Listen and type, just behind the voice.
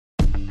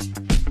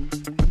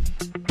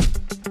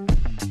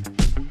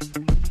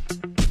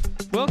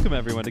Welcome,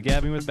 everyone, to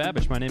Gabbing with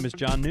Babish. My name is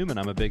John Newman.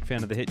 I'm a big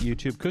fan of the hit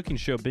YouTube cooking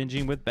show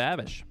Binging with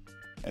Babish.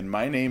 And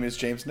my name is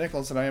James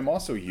Nichols, and I am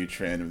also a huge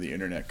fan of the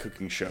internet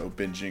cooking show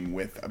Binging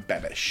with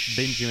Babish.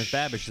 Binging with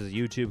Babish is a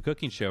YouTube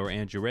cooking show where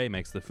Andrew Ray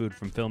makes the food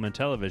from film and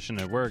television,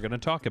 and we're going to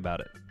talk about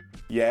it.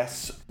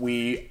 Yes,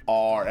 we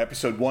are.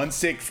 Episode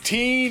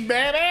 116,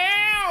 baby!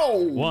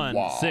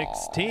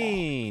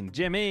 116.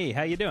 Jimmy,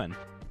 how you doing?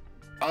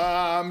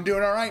 I'm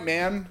doing all right,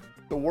 man.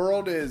 The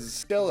world is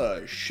still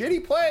a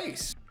shitty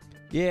place.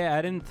 Yeah,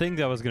 I didn't think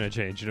that was going to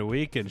change in a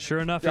week, and sure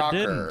enough, it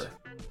didn't.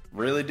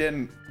 Really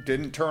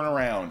didn't turn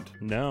around.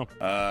 No.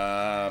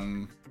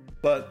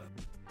 But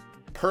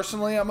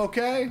personally, I'm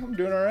okay. I'm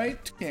doing all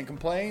right. Can't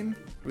complain.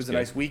 It was a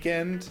nice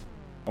weekend.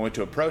 I went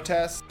to a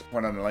protest,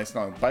 went on a nice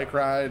long bike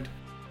ride,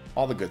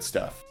 all the good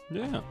stuff.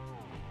 Yeah.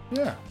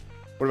 Yeah.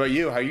 What about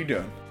you? How you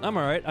doing? I'm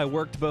all right. I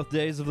worked both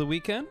days of the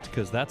weekend,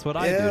 because that's what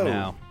I do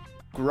now.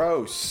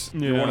 Gross.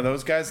 Yeah. You're one of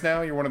those guys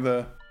now? You're one of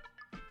the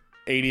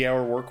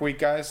 80-hour work week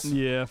guys?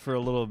 Yeah, for a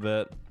little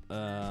bit.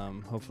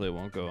 Hopefully it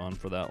won't go on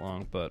for that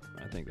long, but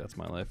I think that's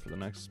my life for the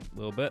next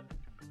little bit.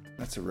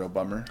 That's a real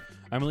bummer.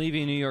 I'm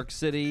leaving New York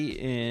City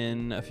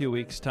in a few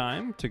weeks'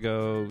 time to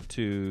go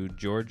to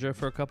Georgia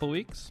for a couple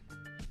weeks.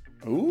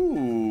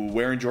 Ooh,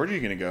 where in Georgia are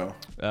you going to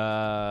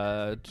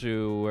go?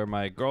 To where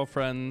my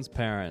girlfriend's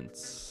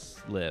parents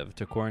live,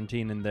 to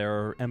quarantine in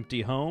their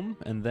empty home,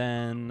 and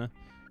then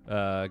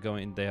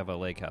they have a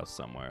lake house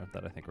somewhere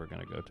that I think we're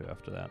going to go to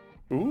after that.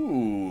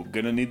 Ooh,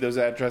 gonna need those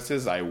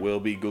addresses. I will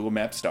be Google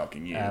Maps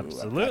stalking you.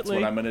 Absolutely. That's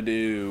what I'm gonna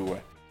do.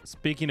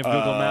 Speaking of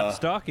Google Maps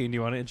stalking, do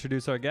you want to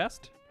introduce our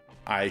guest?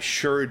 I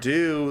sure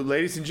do.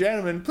 Ladies and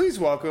gentlemen, please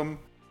welcome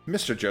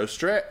Mr. Joe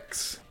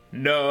Strix.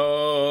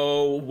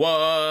 No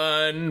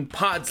one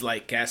pods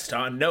like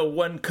Gaston. No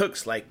one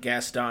cooks like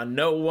Gaston.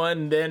 No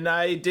one then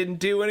I didn't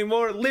do any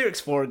more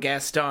lyrics for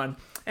Gaston.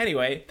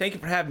 Anyway, thank you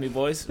for having me,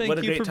 boys. Thank what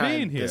a you great for time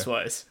being here. this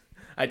was.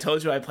 I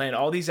told you I planned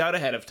all these out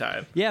ahead of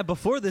time. Yeah,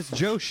 before this,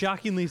 Joe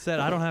shockingly said,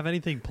 I don't have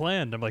anything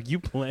planned. I'm like, you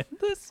planned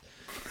this?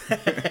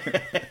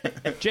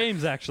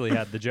 James actually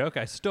had the joke.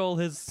 I stole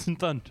his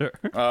thunder.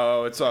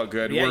 Oh, it's all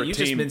good. Yeah, We're a you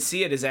team. just been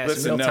seeing his ass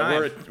Listen, in real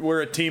time.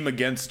 we're a team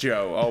against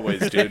Joe,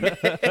 always, dude.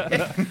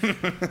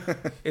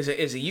 Is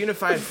a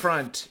unified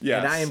front,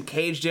 Yes. and I am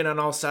caged in on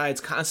all sides,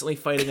 constantly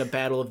fighting a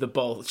battle of the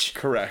bulge.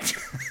 Correct.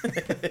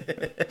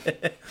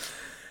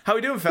 How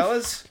we doing,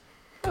 fellas?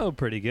 Oh,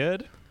 pretty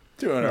good.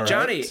 Doing all right.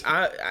 Johnny,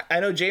 I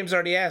know James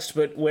already asked,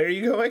 but where are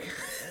you going?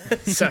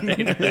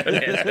 Sorry.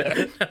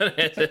 I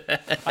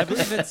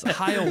believe it's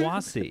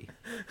Hiawassee.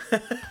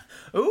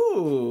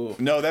 Ooh.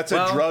 No, that's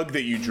a drug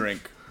that you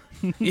drink.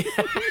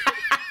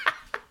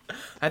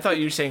 I thought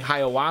you were saying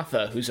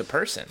Hiawatha, who's a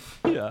person,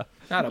 Yeah.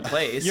 not a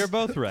place. You're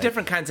both right.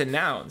 Different kinds of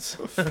nouns.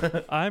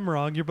 I'm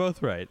wrong. You're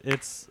both right.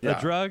 It's Yeah.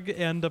 a drug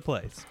and a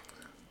place.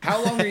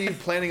 How long are you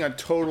planning on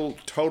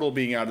total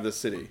being out of the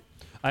city?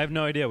 I have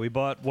no idea. We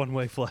bought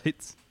one-way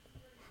flights.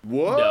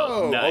 Whoa!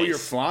 No, nice. Oh, you're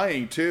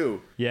flying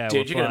too. Yeah,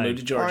 Dude, you're we're going to flying.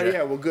 move to Oh Georgia.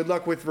 yeah. Well, good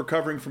luck with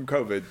recovering from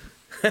COVID.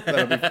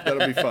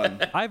 That'll be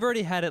fun. I've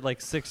already had it like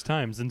 6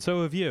 times, and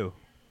so have you.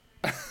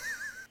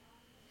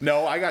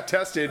 No, I got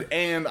tested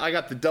and I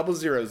got the double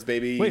zeros,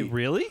 baby. Wait,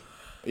 really?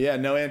 Yeah,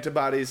 no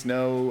antibodies,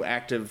 no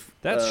active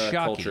That's shocking.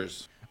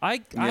 cultures.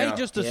 I Yeah.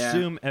 just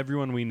assume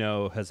everyone we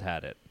know has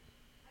had it.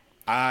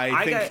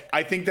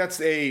 I think that's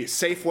a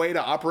safe way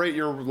to operate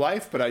your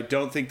life, but I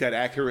don't think that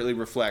accurately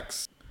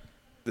reflects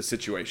the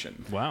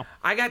situation. Wow.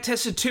 I got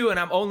tested too, and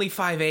I'm only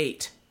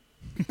 5'8".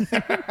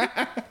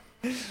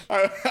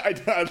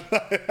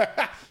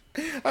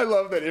 I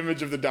love that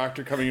image of the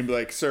doctor coming and be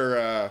like,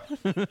 "Sir,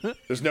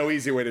 there's no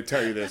easy way to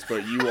tell you this,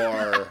 but you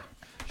are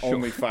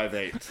only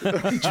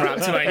 5'8". Drop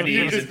to my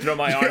knees and throw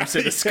my arms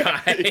to the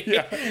sky.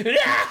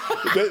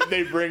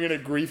 They bring in a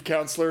grief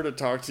counselor to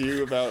talk to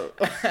you about.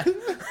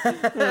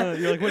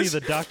 You're like, what are you,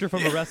 the doctor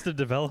from Arrested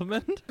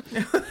Development?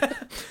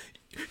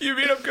 You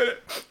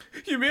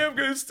mean I'm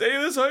gonna stay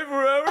this high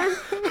forever?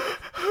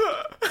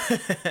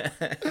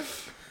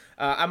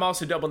 I'm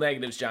also double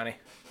negatives, Johnny.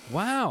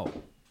 Wow.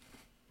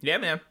 Yeah,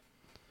 man.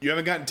 You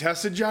haven't gotten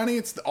tested, Johnny?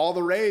 It's all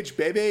the rage,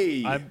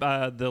 baby.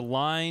 The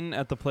line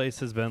at the place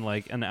has been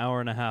like an hour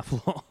and a half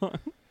long.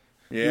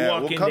 Yeah,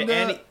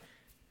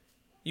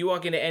 You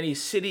walk into any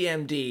City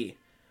MD,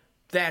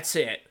 that's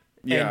it.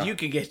 Yeah. And you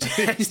can get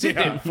tested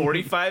in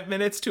 45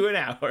 minutes to an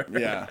hour.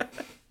 Yeah.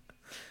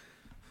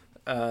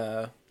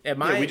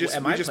 We just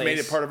made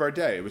it part of our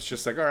day. It was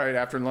just like, all right,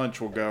 after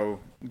lunch we'll go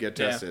get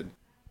tested.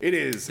 It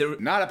is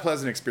not a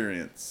pleasant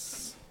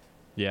experience.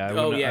 Yeah, I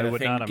The would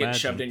thing not getting imagine.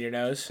 shoved in your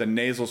nose. The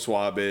nasal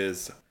swab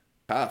is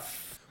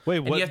tough. Wait,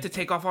 And what? you have to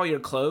take off all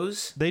your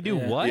clothes. They do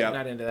what? Yeah. I'm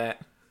not into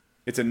that.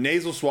 It's a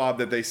nasal swab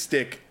that they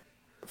stick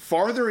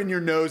farther in your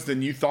nose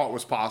than you thought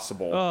was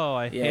possible. Oh,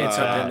 I Yeah, hate it's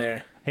that. up in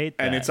there. Hate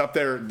that. And it's up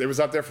there. It was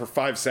up there for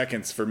 5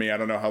 seconds for me. I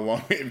don't know how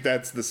long, if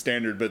that's the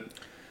standard, but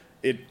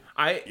it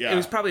It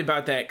was probably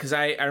about that, because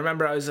I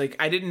remember I was like,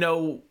 I didn't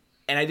know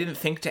and I didn't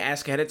think to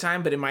ask ahead of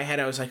time, but in my head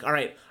I was like, all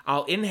right,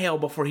 I'll inhale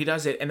before he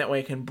does it, and that way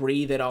I can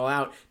breathe it all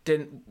out.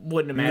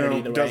 Wouldn't have mattered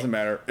either way. It doesn't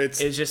matter. It's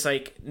just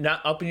like not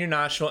up in your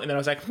nostril, and then I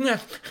was like, yeah.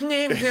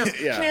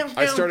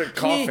 I started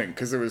coughing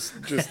because it was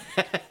just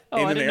in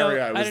an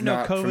area I didn't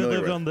know COVID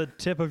lived on the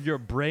tip of your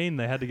brain.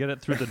 They had to get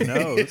it through the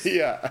nose.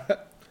 Yeah.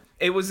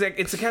 It was like,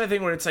 it's the kind of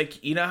thing where it's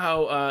like, you know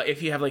how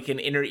if you have like an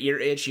inner ear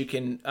itch, you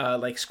can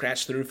like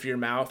scratch the roof of your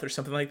mouth or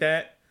something like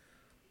that.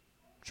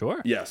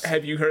 Sure. Yes.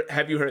 Have you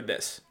heard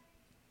this?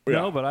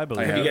 No, but I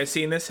believe. Have you guys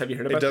seen this? Have you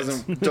heard about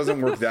this? It doesn't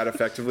work that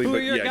effectively, Who but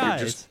are your yeah,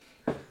 guys?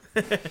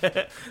 you're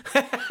just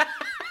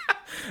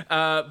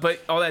But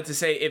all that to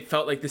say, it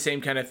felt like the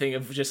same kind of thing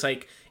of just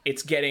like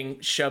it's getting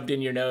shoved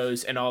in your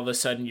nose, and all of a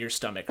sudden your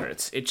stomach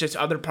hurts. It's just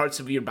other parts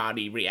of your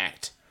body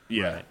react.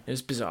 yeah. It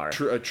was bizarre.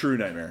 A true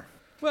nightmare.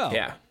 Well,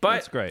 Yeah, but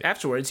that's great.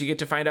 afterwards you get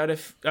to find out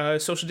if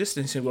social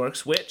distancing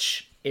works,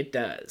 which it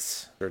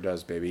does. Sure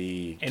does,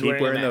 baby. And Keep wearing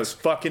a wearing those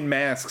mask. fucking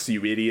masks,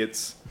 you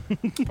idiots.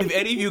 If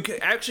any of you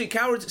actually,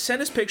 cowards,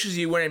 send us pictures of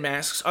you wearing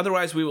masks.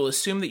 Otherwise, we will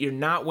assume that you're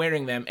not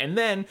wearing them, and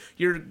then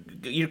you're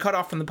cut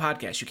off from the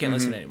podcast. You can't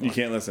listen anymore. You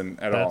can't listen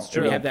at all. That's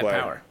true. It We won't have that play.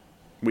 power.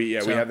 We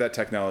So- have that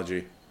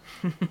technology.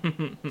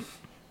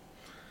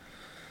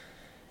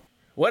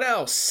 What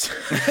else?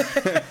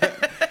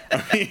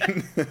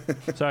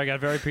 Sorry, I got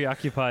very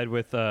preoccupied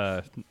with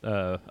a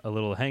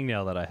little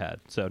hangnail that I had.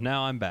 So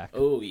now I'm back.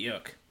 Oh,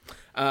 yuck.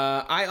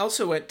 I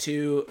also went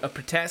to a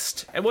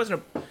protest. It was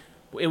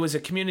a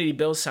community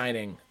bill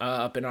signing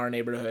up in our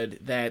neighborhood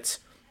that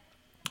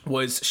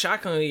was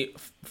shockingly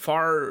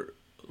far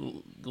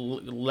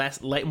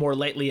more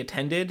lightly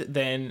attended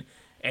than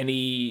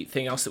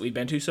anything else that we've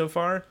been to so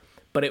far.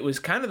 But it was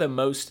kind of the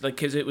most, like,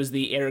 because it was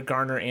the Eric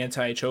Garner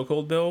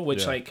anti-chokehold bill,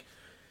 which, Yeah. like,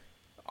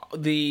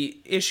 the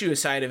issue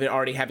aside of it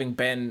already having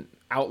been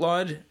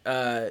outlawed,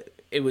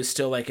 it was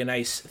still, like, a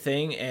nice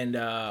thing. And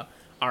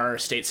our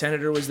state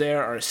senator was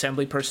there. Our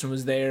assembly person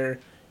was there.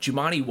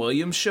 Jumaane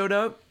Williams showed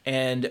up,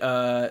 and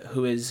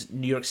who is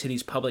New York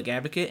City's public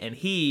advocate, and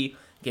he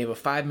gave a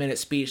 5-minute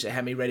speech that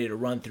had me ready to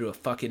run through a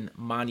fucking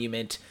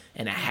monument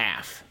and a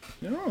half.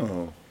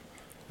 Oh,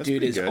 that's Dude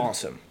pretty is good.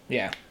 awesome.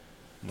 Yeah.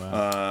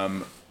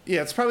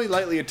 Yeah, it's probably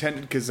lightly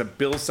attended because a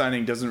bill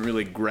signing doesn't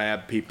really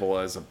grab people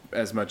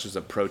as much as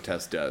a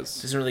protest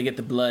does. Doesn't really get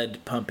the blood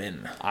pumping.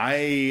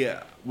 I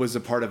was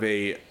a part of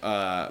a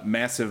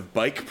massive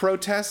bike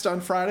protest on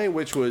Friday,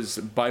 which was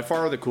by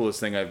far the coolest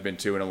thing I've been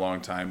to in a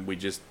long time. We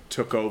just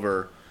took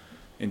over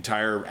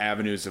entire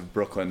avenues of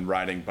Brooklyn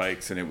riding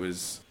bikes, and it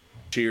was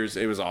cheers.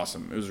 It was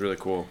awesome. It was really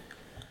cool.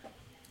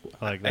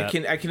 I like that.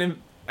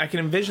 I can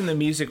envision the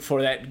music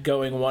for that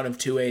going one of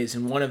two ways,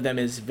 and one of them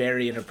is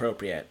very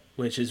inappropriate,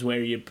 which is where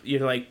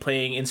you're like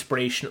playing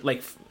inspiration,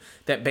 like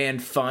that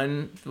band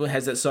Fun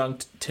has that song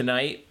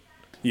Tonight.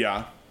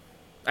 Yeah.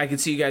 I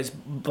could see you guys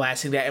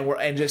blasting that,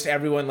 and just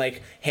everyone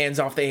like hands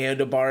off the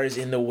handlebars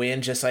in the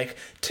wind, just like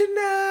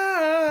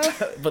tonight,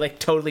 but like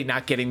totally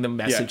not getting the Yeah,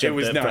 message it of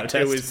was the not.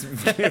 protest.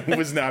 It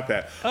was not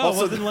that. Oh, it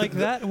wasn't like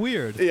that?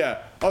 Weird. Yeah.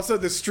 Also,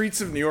 the streets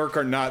of New York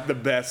are not the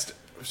best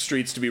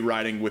streets to be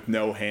riding with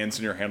no hands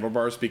in your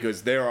handlebars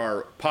because there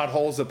are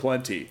potholes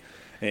aplenty.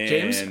 And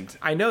James,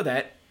 I know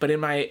that, but in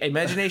my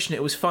imagination,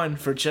 it was fun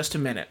for just a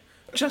minute.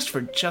 Just for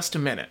just a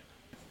minute.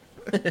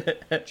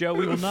 Joe,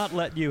 we will not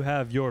let you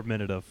have your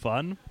minute of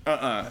fun.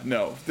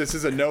 no, this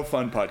is a no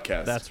fun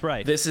podcast. That's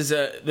right. This is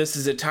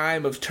a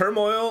time of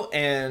turmoil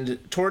and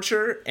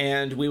torture,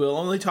 and we will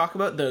only talk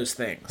about those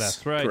things.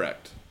 That's right.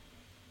 correct.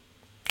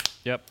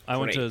 Yep. I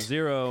went to Great.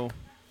 0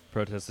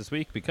 protests this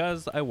week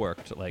because I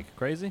worked like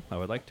crazy. I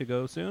would like to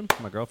go soon.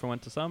 My girlfriend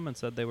went to some and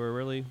said they were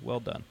really well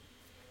done.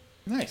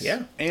 Nice.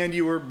 Yeah. And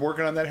you were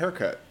working on that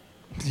haircut.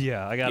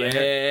 Yeah, I got Yeah, a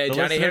hair. The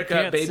Johnny listener haircut,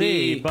 can't baby.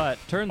 see, but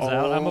turns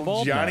out I'm a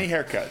bald Johnny man.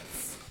 haircut.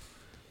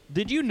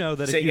 Did you know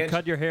that Say if you again?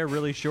 cut your hair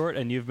really short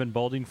and you've been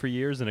balding for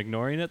years and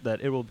ignoring it,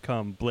 that it will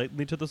come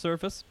blatantly to the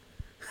surface?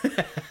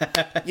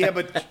 Yeah,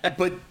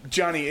 but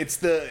Johnny, it's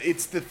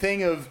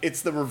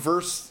the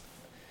reverse.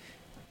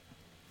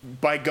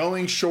 By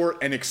going short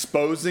and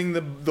exposing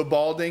the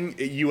balding,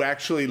 you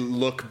actually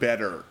look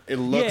better. It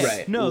looks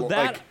Yeah, no,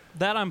 like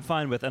that I'm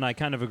fine with, and I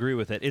kind of agree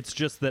with it. It's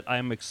just that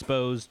I'm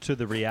exposed to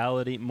the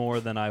reality more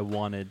than I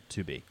wanted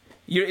to be.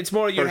 It's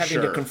more you're For having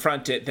to sure.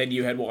 confront it than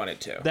you had wanted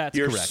to. That's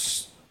you're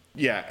correct.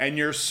 Yeah, and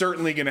you're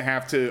certainly going to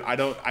have to.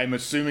 I'm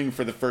assuming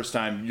for the first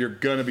time, you're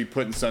going to be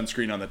putting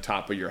sunscreen on the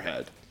top of your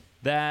head.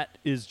 That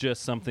is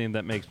just something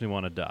that makes me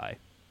want to die.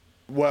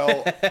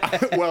 Well,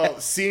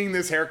 seeing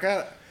this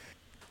haircut,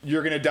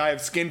 you're going to die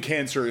of skin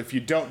cancer if you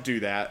don't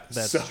do that.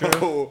 That's so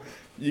true.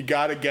 you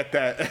got to get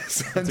that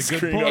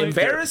sunscreen point. on.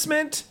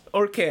 Embarrassment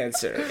or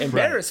cancer?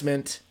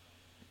 Embarrassment,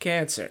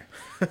 cancer.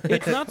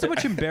 It's not so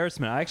much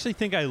embarrassment. I actually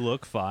think I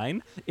look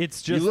fine.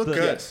 It's just look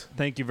good.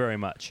 Thank you very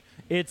much.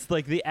 It's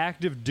like the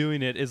act of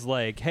doing it is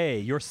like, hey,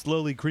 you're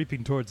slowly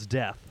creeping towards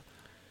death.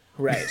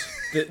 Right.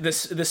 the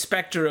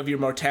specter of your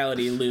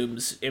mortality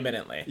looms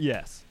imminently.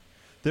 Yes.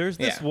 There's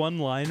this Yeah. one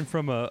line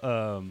from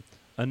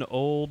an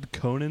old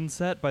Conan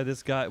set by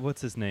this guy.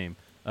 What's his name?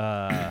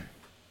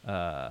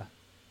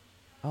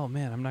 Oh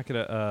man, I'm not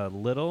gonna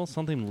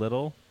something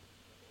Little,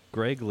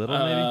 Greg Little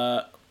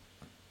maybe.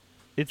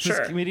 It's sure.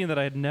 this comedian that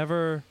I had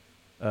never.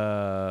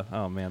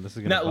 Oh man, this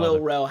is gonna Not bother. Lil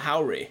Rel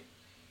Howery.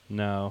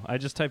 No, I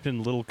just typed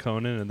in Little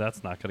Conan, and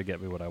that's not gonna get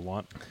me what I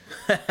want.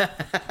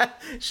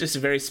 It's just a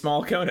very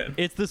small Conan.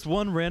 It's this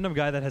one random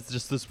guy that has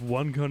just this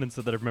one Conan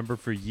set that I remember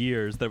for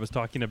years that was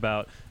talking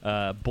about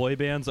boy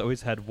bands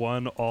always had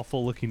one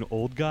awful looking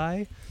old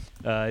guy.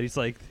 He's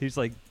like,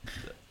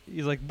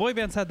 boy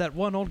bands had that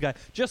one old guy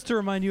just to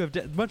remind you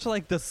of much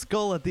like the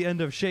skull at the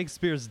end of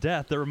Shakespeare's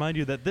death that remind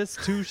you that this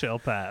too shall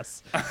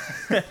pass.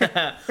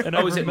 And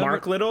Is it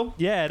Mark Little?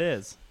 Yeah, it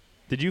is.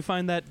 Did you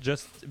find that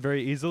just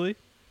very easily?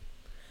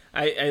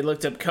 I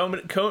looked up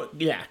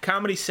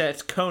comedy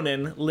sets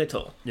Conan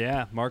Little.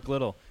 Yeah, Mark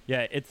Little.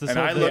 Yeah, it's the. And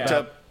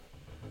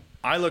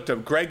I looked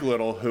up Greg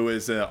Little, who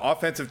is an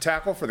offensive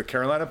tackle for the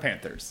Carolina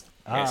Panthers.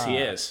 Yes, he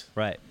is.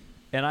 Right.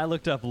 And I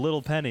looked up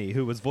Little Penny,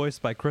 who was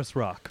voiced by Chris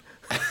Rock.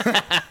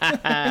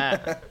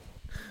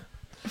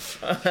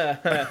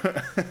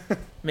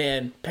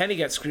 Man, Penny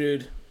got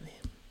screwed.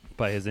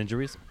 By his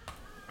injuries.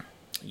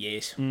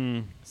 Yes.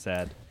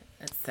 Sad.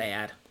 That's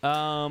sad.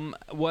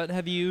 What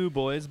have you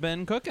boys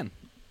been cooking?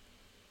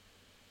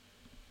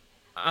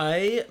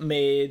 I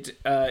made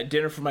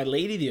dinner for my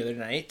lady the other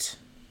night.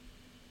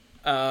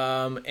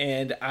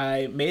 And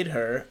I made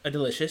her a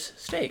delicious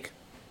steak.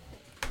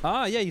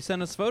 Ah, yeah, you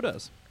sent us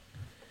photos.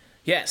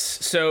 Yes,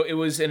 so it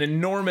was an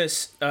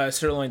enormous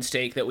sirloin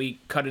steak that we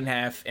cut in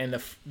half, and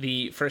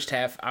the first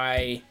half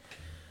I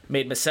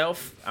made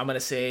myself. I'm gonna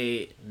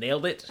say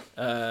nailed it.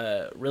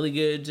 Really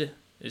good. It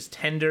was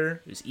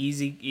tender. It was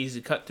easy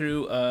to cut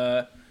through.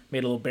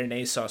 Made a little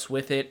béarnaise sauce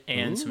with it,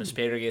 and some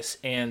asparagus,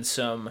 and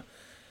some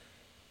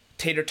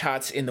tater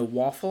tots in the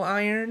waffle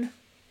iron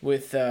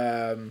with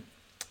a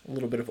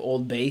little bit of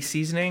Old Bay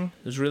seasoning.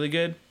 It was really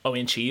good. Oh,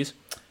 and cheese.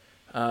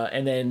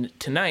 And then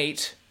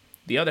tonight,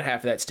 the other half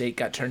of that steak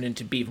got turned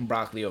into beef and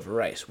broccoli over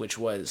rice, which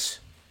was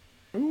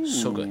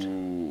so good.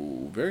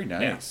 Ooh, very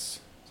nice.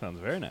 Sounds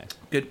very nice.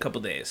 Good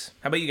couple days.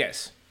 How about you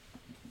guys?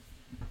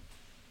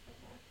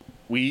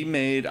 We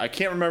made, I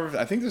can't remember,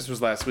 I think this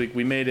was last week.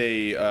 We made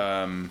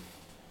a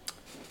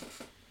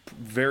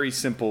very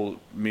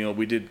simple meal.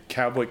 We did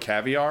cowboy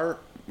caviar,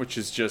 which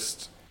is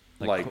just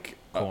like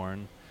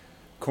corn.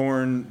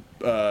 Corn,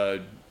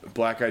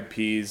 black-eyed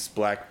peas,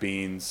 black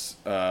beans,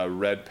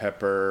 red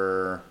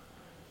pepper,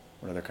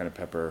 what other kind of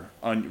pepper?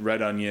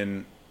 Red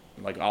onion,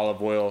 like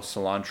olive oil,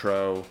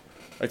 cilantro.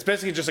 It's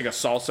basically just like a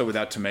salsa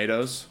without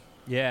tomatoes.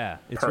 Yeah,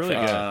 it's Perfect.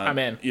 really good. I'm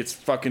in. It's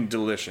fucking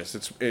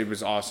delicious. It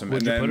was awesome.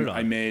 What'd and you then put it on?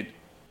 I made,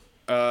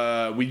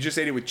 we just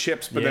ate it with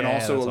chips, but then Yeah,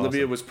 also that's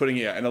Olivia awesome. was putting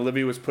it, and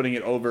Olivia was putting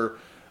it over.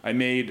 I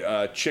made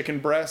chicken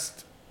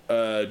breast,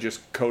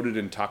 just coated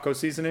in taco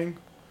seasoning.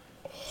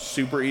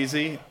 Super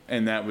easy,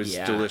 and that was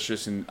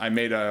delicious. And I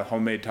made a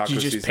homemade taco Did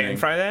you just seasoning. pan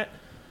fry that?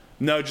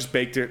 No, just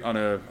baked it on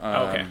a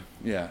Okay.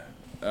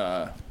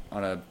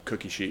 on a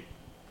cookie sheet.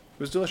 It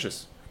was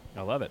delicious.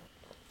 I love it.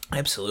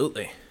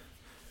 Absolutely.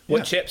 What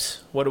Yeah.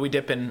 chips? What are we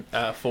dipping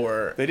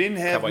for? They didn't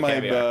have cowboy my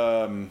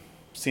caviar?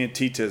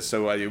 Santitas,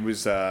 so it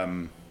was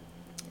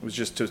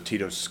just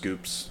Tostitos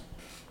scoops.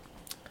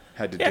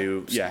 Had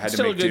to Yeah, had to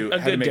still make a good- do. a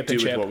Had to good make dip and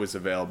do with chip. what was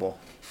available.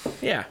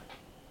 Yeah,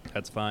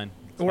 That's fine.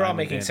 It's we're all fine and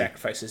making dandy.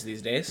 sacrifices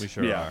these days. We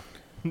sure Yeah. are.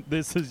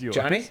 This is yours.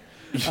 Johnny?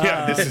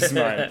 Yeah, this is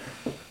mine.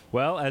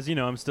 Well, as you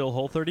know, I'm still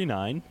Whole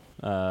 39.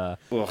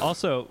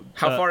 Also,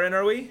 How far in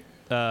are we?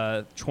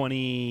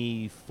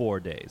 24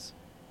 days.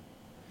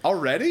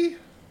 Already?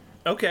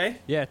 Okay.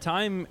 Yeah,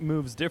 time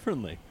moves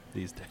differently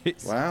these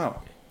days.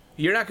 Wow.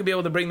 You're not going to be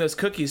able to bring those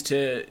cookies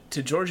to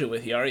Georgia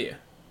with you, are you?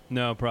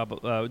 No,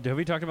 probably. Have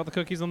we talked about the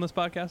cookies on this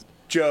podcast?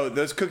 Joe,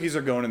 those cookies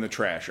are going in the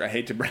trash. I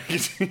hate to break it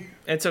to you.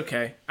 It's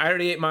okay. I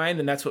already ate mine,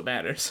 and that's what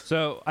matters.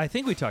 So I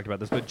think we talked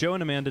about this, but Joe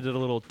and Amanda did a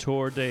little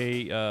tour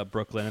day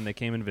Brooklyn, and they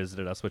came and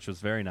visited us, which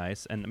was very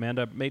nice. And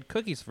Amanda made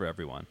cookies for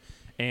everyone,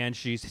 and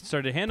she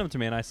started to hand them to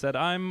me, and I said,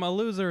 "I'm a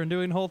loser and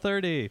doing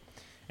Whole30."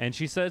 And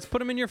she says, "Put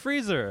them in your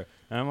freezer."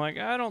 And I'm like,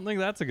 "I don't think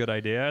that's a good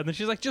idea." And then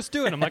she's like, "Just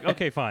do it." I'm like,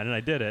 "Okay, fine," and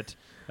I did it.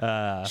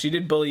 She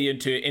did bully you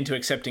into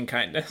accepting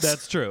kindness.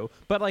 That's true.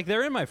 But, like,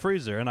 they're in my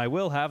freezer, and I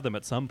will have them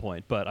at some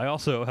point. But I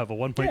also have a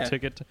one-way Yeah.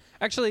 ticket.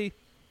 Actually,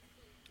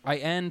 I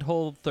end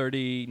Whole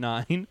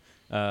 39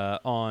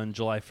 on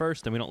July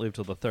 1st, and we don't leave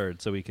till the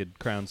 3rd, so we could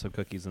crown some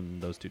cookies in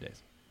those 2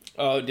 days.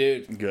 Oh,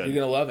 dude. Good. You're going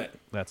to love it.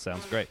 That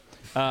sounds great.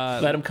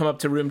 Let them come up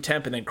to room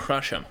temp and then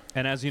crush them.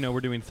 And as you know, we're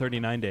doing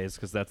 39 days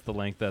because that's the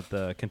length that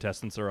the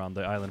contestants are on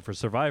the island for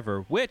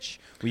Survivor, which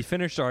we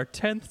finished our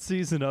 10th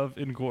season of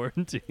in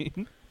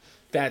quarantine.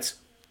 That's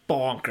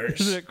bonkers.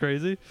 Isn't it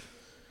crazy?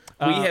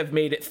 We have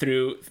made it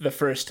through the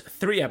first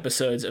 3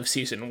 episodes of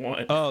season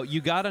 1. Oh, you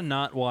gotta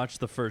not watch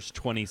the first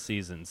 20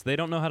 seasons. They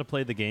don't know how to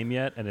play the game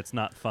yet, and it's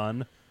not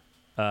fun.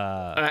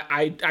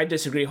 I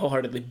disagree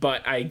wholeheartedly,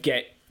 but I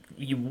get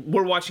you.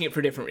 We're watching it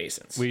for different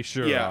reasons. We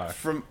sure Yeah,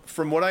 are.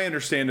 from what I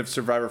understand of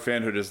Survivor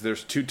fanhood is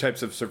there's 2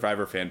 types of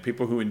Survivor fan: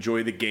 people who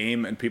enjoy the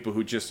game and people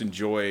who just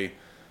enjoy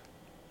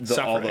all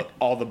Suffering.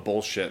 the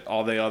bullshit,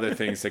 all the other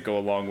things that go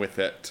along with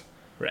it.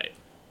 Right.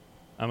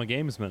 I'm a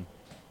gamesman.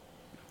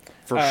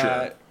 For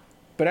sure.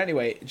 But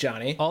anyway,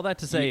 Johnny. All that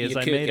to say you is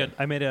I cooking.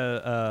 made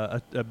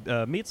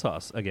a meat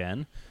sauce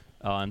again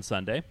on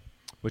Sunday,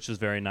 which is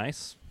very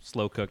nice.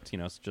 Slow cooked,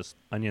 it's just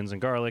onions and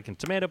garlic and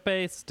tomato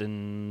paste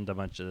and a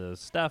bunch of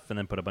stuff, and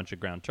then put a bunch of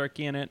ground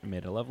turkey in it and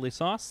made a lovely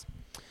sauce.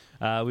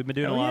 We've been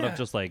doing a lot of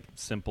just like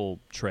simple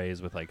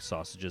trays with like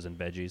sausages and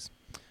veggies.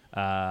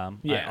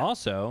 I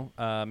also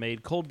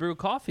made cold brew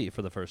coffee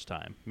for the first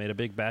time. Made a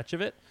big batch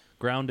of it,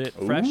 ground it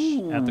fresh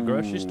at the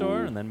grocery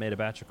store, and then made a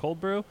batch of cold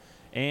brew.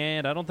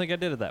 And I don't think I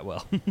did it that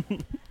well.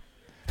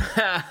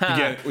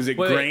 Was it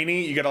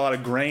grainy? You got a lot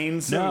of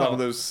grains? No. A lot of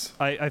those...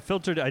 I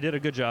filtered it. I did a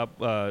good job.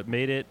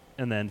 Made it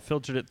and then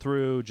filtered it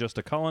through just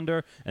a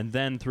colander and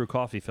then through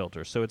coffee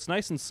filter. So it's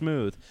nice and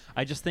smooth.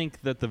 I just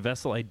think that the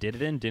vessel I did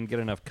it in didn't get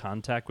enough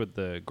contact with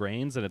the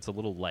grains, and it's a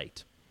little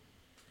light.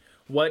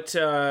 What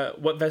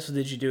vessel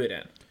did you do it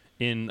in?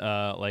 In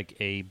like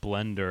a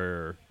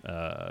blender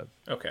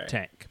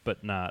tank,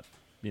 but not,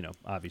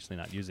 obviously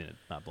not using it,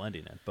 not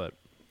blending it. But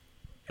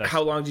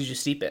how long did you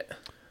steep it?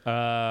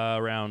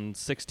 Around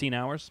 16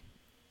 hours.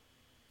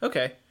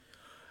 Okay.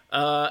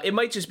 It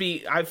might just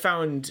be, I've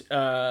found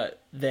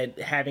that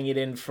having it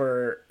in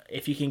for,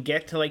 if you can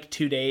get to like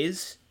 2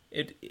 days,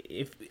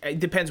 it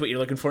depends what you're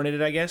looking for in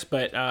it, I guess,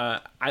 but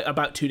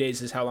about 2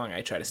 days is how long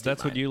I try to steep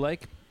That's mine. what you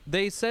like?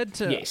 They said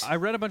Yes. I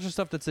read a bunch of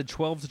stuff that said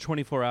 12 to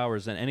 24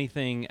 hours, and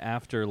anything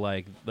after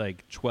like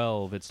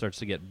 12, it starts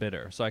to get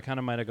bitter. So I kind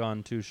of might have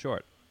gone too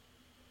short.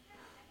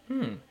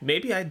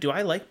 Maybe do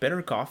I like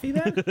bitter coffee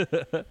then?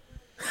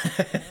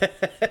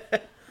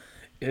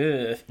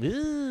 Ugh.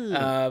 Ew.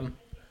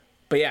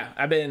 But yeah,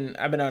 I've been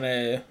on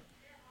a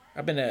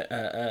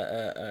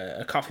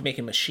coffee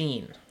making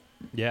machine.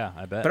 Yeah,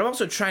 I bet. But I'm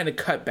also trying to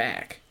cut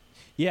back.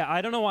 Yeah,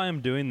 I don't know why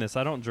I'm doing this.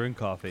 I don't drink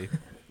coffee.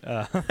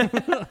 I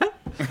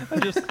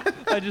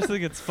just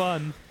think it's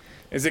fun.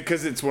 Is it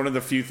because it's one of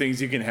the few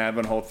things you can have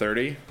on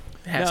Whole30?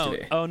 It has to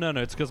be. Oh no,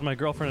 it's because my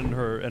girlfriend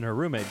and her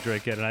roommate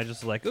drink it, and I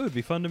just like, ooh, it'd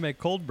be fun to make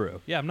cold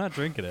brew. Yeah, I'm not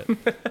drinking it.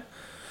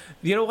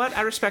 You know what?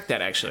 I respect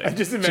that, actually. I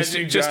just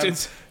imagine John,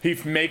 he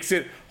makes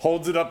it,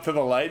 holds it up to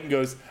the light, and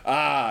goes,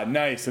 "Ah,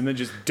 nice," and then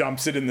just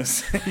dumps it in the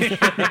sink.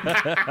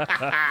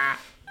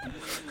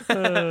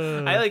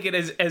 I like it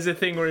as a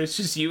thing where it's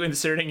just you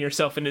inserting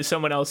yourself into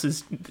someone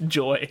else's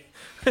joy.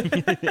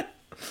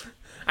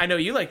 I know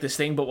you like this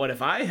thing, but what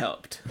if I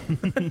helped?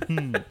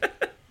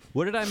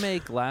 What did I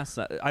make last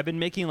night? I've been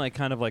making like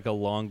kind of like a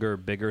longer,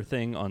 bigger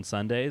thing on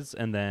Sundays,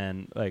 and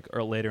then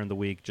or later in the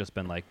week, just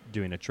been like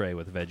doing a tray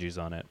with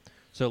veggies on it.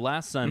 So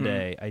last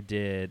Sunday, I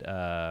did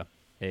a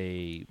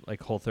like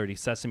Whole30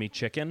 sesame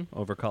chicken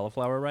over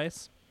cauliflower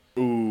rice.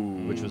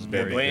 Ooh, which was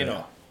very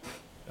bueno.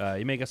 good.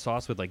 You make a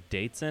sauce with like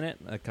dates in it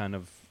that kind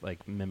of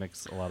like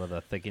mimics a lot of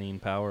the thickening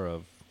power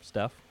of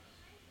stuff.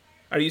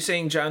 Are you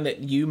saying, John, that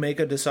you make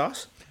the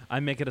sauce? I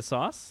make it a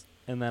sauce,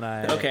 and then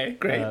I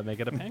make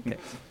it a pancake.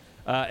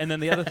 And then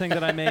the other thing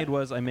that I made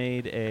was I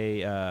made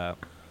a I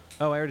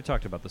already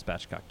talked about the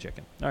spatchcock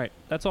chicken. All right,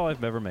 that's all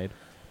I've ever made.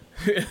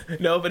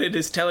 No, but it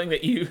is telling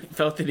that you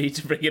felt the need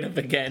to bring it up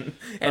again,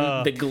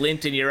 and the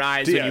glint in your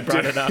eyes when you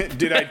brought it up.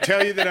 Did I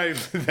tell you that I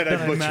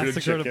butchered massacred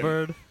a chicken?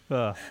 bird?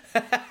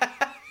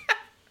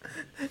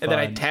 And then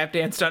I tap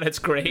danced on its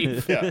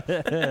grave. Yeah.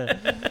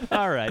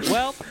 All right.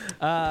 Well,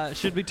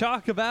 should we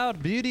talk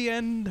about Beauty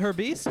and her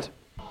Beast?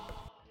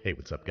 Hey,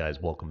 what's up,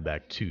 guys? Welcome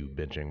back to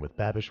Binging with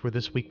Babish, where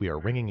this week we are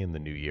ringing in the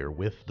new year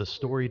with the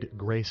storied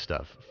gray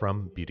stuff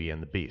from Beauty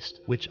and the Beast,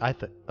 which I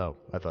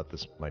thought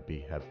this might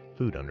have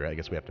food under it. I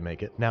guess we have to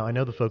make it. Now, I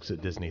know the folks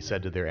at Disney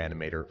said to their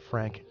animator,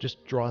 Frank,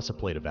 just draw us a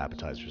plate of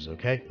appetizers,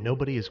 okay?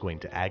 Nobody is going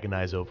to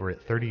agonize over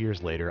it 30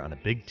 years later on a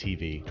big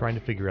TV trying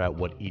to figure out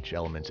what each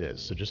element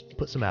is. So just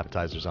put some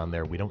appetizers on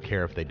there. We don't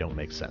care if they don't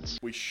make sense.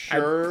 We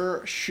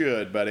sure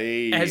should,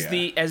 buddy. As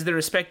the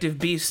respective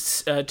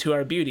beasts to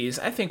our beauties,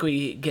 I think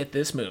we get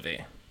this movie.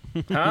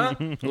 Huh?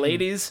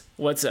 Ladies,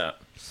 what's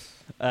up?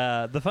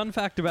 The fun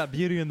fact about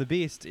Beauty and the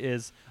Beast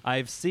is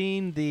I've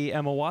seen the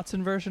Emma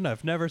Watson version.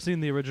 I've never seen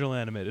the original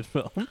animated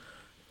film.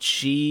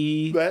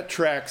 That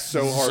tracks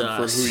so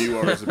hard for who you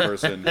are as a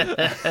person.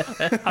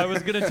 I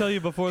was going to tell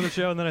you before the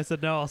show, and then I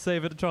said, no, I'll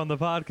save it on the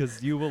pod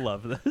because you will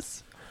love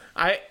this.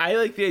 I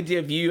like the idea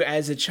of you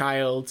as a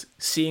child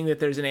seeing that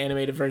there's an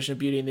animated version of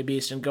Beauty and the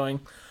Beast and going,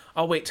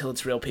 I'll wait till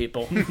it's real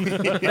people.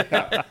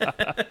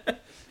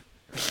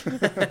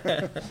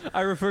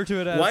 I refer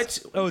to it as... What?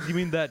 Oh, you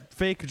mean that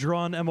fake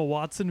drawn Emma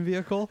Watson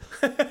vehicle?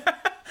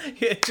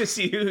 It's just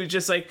you,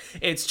 just like,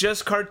 it's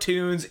just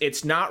cartoons,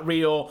 it's not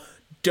real,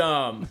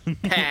 dumb,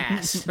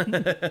 pass.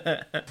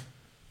 It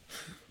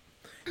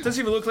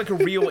doesn't even look like a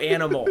real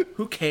animal.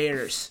 Who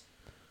cares?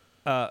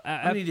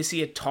 I need to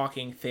see a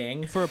talking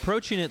thing. For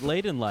approaching it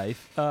late in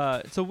life,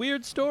 it's a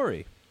weird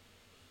story.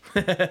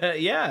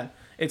 Yeah,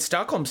 it's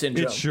Stockholm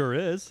Syndrome. It sure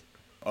is.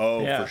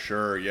 Oh, Yeah. for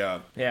sure, yeah.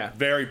 Yeah.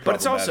 Very problematic. But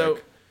it's also,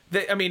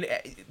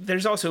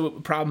 there's also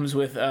problems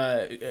with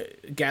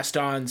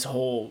Gaston's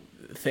whole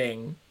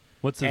thing.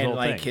 What's his and whole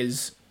like thing?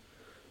 his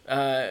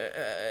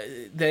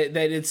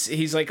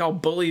he's like, I'll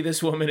bully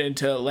this woman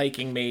into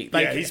liking me.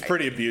 Like, yeah, he's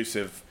pretty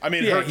abusive. I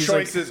mean, Yeah, her he's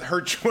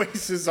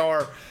choices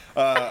are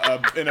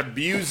an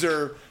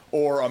abuser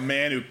or a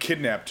man who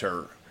kidnapped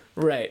her.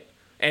 right.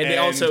 And he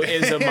also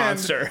is a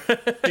monster.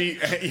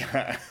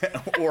 Yeah,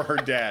 or her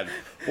dad.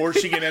 Or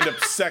she can end up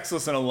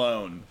sexless and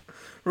alone.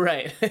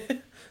 Right.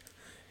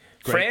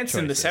 France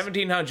in the choices.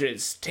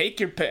 1700s. Take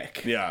your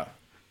pick. Yeah.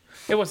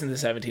 It wasn't the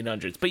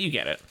 1700s, but you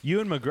get it.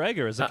 Ewan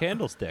McGregor is a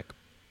candlestick.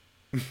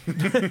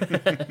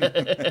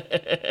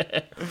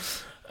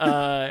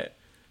 What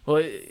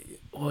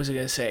was I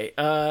gonna say?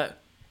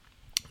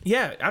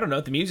 Yeah, I don't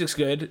know. The music's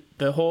good.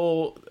 The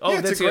whole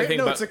Yeah, that's the other thing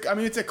about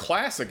it's a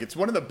classic. It's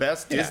one of the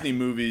best Disney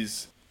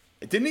movies.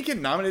 Didn't he get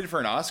nominated for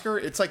an Oscar?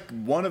 It's like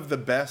one of the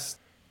best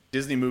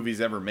Disney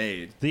movies ever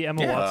made. The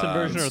Emma Watson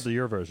version or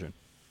your version?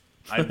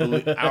 I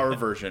believe our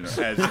version,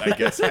 as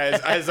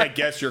I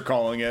guess you're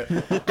calling it.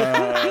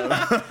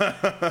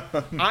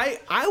 I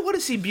want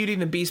to see Beauty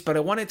and the Beast, but I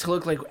want it to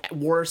look like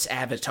worse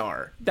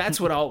Avatar. That's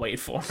what I'll wait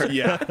for.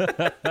 Yeah.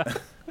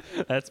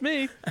 That's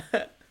me.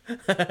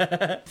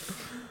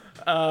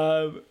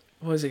 What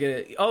was it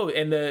gonna? Oh,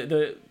 and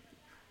the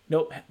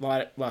nope,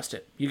 lost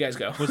it. You guys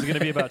go. Was it going to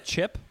be about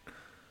Chip?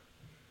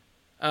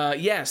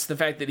 Yes, the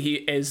fact that he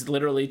is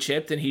literally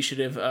chipped and he should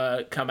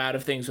have come out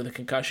of things with a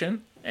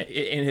concussion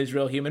in his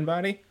real human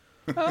body.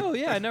 Oh,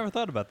 yeah, I never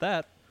thought about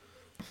that.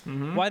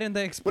 Why didn't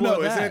they explore Well,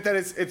 no, that? isn't it that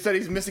it's that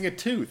he's missing a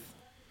tooth?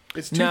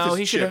 His tooth No, is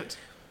he should have. chipped.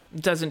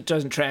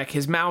 Doesn't track.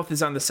 His mouth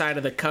is on the side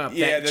of the cup.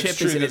 Yeah, that that's chip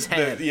true. is in his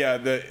head.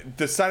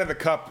 The side of the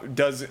cup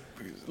does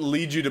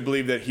lead you to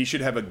believe that he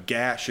should have a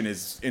gash in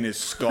his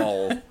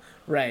skull.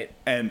 Right.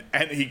 And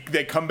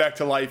they come back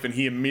to life, and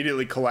he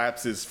immediately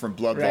collapses from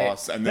blood Right.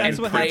 loss, and then That's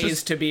what prays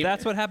happens. to be-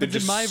 That's what happens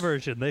just- in my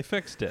version. They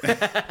fixed it.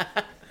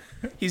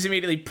 He's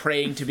immediately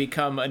praying to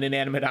become an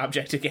inanimate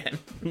object again.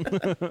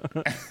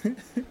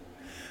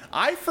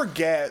 I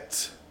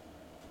forget.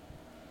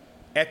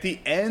 At the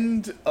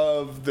end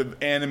of the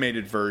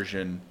animated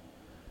version,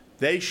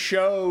 they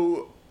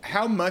show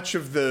how much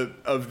of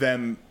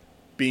them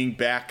being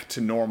back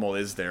to normal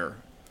is there.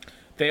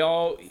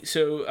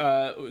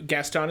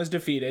 Gaston is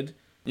defeated.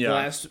 Yeah. The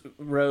last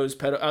rose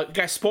petal.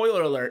 Guys,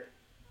 spoiler alert.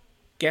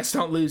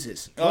 Gaston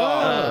loses.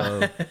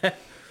 Oh.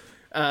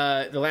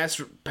 The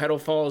last petal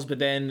falls, but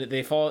then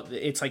they fall.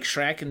 It's like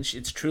Shrek, and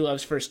it's True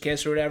Love's first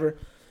kiss or whatever.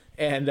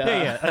 And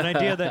Yeah, an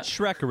idea that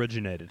Shrek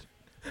originated.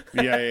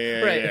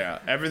 Yeah. Right.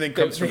 Everything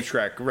comes from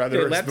Shrek, they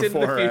whether it's left it in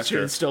before the or future after.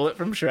 and stole it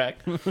from Shrek.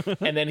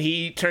 And then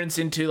he turns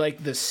into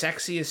like the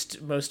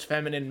sexiest, most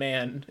feminine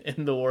man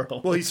in the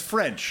world. Well, he's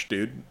French,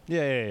 dude.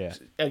 Yeah.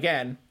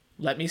 Again,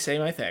 let me say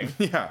my thing.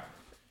 Yeah.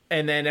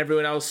 And then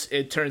everyone else,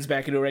 it turns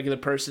back into a regular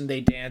person. They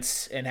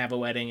dance and have a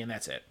wedding, and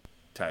that's it.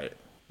 Tight.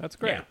 That's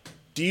great. Yeah.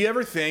 Do you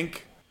ever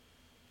think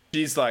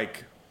she's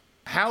like,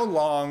 how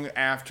long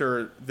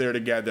after they're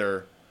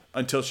together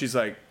until she's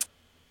like,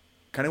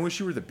 kind of wish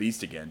you were the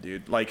Beast again,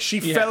 dude? Like, she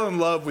fell in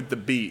love with the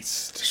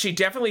Beast. She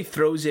definitely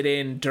throws it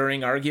in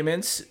during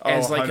arguments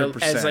as like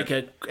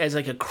 100%. as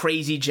like a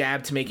crazy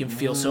jab to make him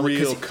feel so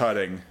Real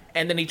cutting.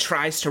 And then he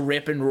tries to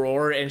rip and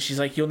roar, and she's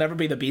like, "You'll never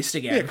be the Beast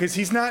again." Yeah, because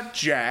he's not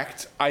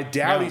jacked. I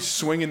doubt No. he's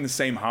swinging the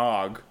same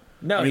hog.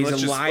 No, I mean,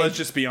 he's alive. Let's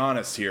just be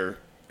honest here.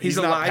 He's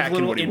a not live packing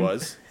little what he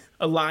was.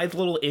 a live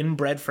little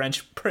inbred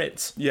French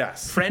prince.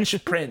 Yes. French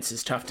prince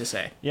is tough to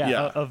say.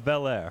 Yeah, of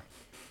Bel Air.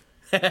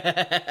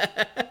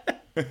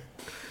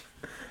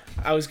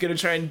 I was gonna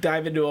try and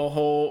dive into a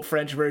whole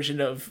French version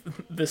of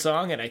the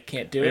song, and I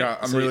can't do it. Yeah,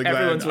 I'm So really glad.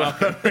 everyone's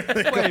welcome.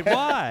 Wait,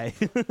 why?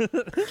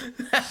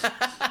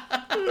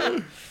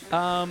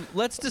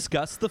 Let's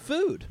discuss the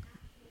food.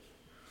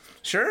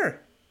 Sure.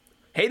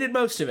 Hated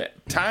most of it.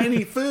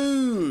 Tiny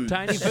food.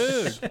 Tiny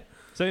food.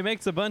 So he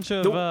makes a bunch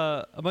of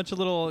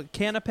little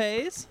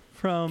canapes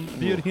from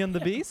Beauty and the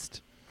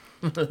Beast.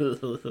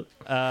 The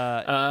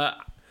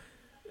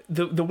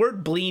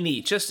word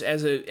bleenie, just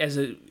as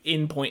a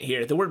in point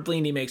here, the word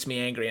bleenie makes me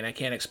angry, and I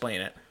can't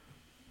explain it.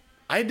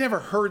 I'd never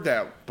heard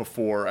that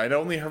before. I'd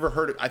only ever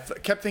heard it. I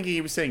kept thinking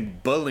he was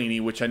saying Bellini,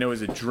 which I know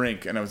is a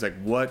drink, and I was like,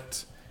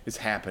 what is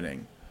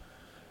happening?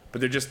 But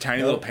they're just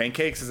tiny little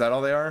pancakes? Is that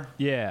all they are?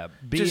 Yeah,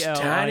 Just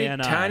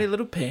B-L-I-N-I. tiny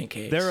little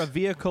pancakes. They're a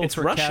vehicle It's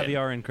for Russian.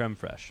 caviar and creme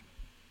fraiche.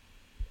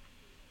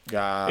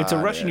 It's a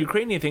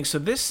Russian-Ukrainian thing, so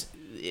this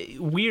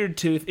weird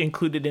to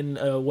include it in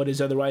what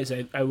is otherwise,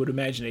 I would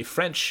imagine, a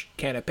French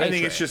canapé. I think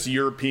tray. it's just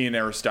European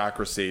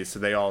aristocracy, so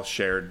they all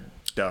shared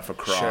stuff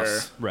across. Sure.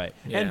 Right.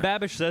 Yeah. And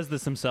Babish says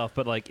this himself,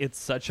 but like it's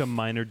such a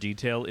minor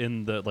detail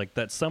in the like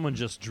that someone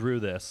just drew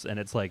this and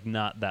it's like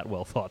not that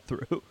well thought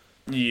through.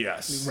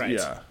 Yes. Right.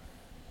 Yeah.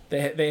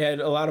 They had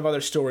a lot of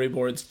other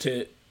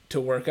storyboards to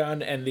work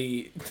on, and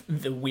the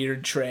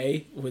weird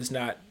tray was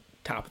not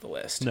top of the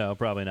list. No,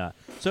 probably not.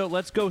 So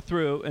let's go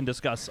through and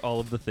discuss all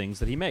of the things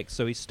that he makes.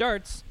 So he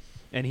starts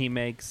and he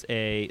makes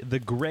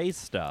the gray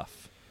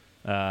stuff,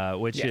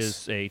 which Yes.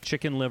 is a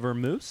chicken liver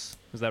mousse.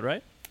 Is that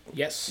right?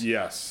 Yes.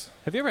 Yes.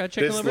 Have you ever had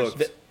chicken This livers?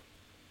 looked.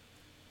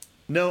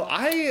 No,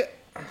 I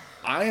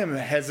am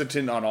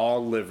hesitant on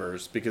all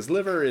livers because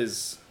liver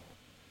is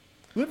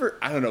Liver,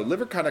 I don't know.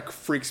 Liver kind of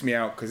freaks me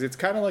out because it's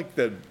kind of like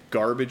the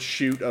garbage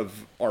chute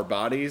of our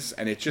bodies,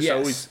 and it's just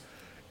always,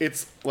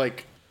 it's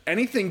like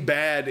anything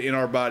bad in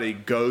our body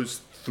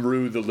goes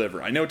through the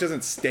liver. I know it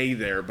doesn't stay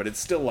there, but it's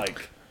still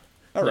like,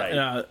 all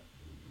right.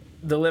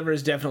 The liver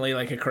is definitely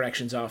like a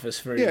corrections office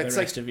for the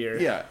rest of your.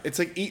 Yeah, it's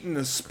like eating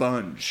a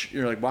sponge.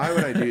 You're like, why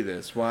would I do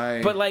this?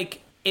 Why? But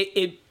like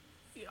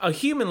a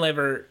human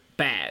liver,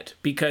 bad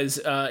because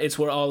it's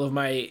where all of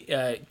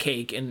my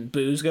cake and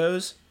booze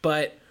goes.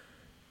 But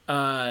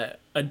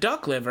a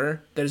duck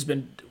liver that has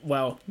been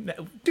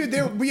dude,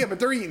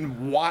 they're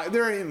eating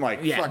like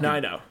fucking I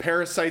know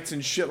parasites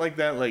and shit like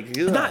that. Like,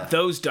 ugh. Not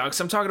those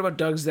ducks. I'm talking about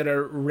ducks that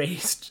are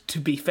raised to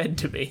be fed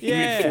to me. You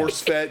mean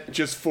force fed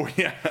just for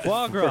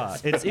foie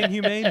gras. It's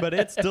inhumane, but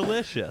it's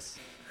delicious.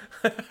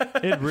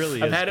 It really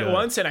is. I've had good. it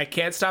once and I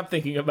can't stop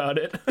thinking about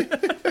it.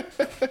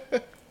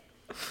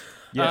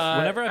 Yes,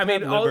 whenever I've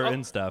had liver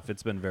and stuff,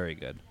 it's been very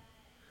good.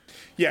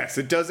 Yes,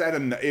 it does add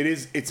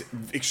it's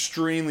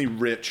extremely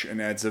rich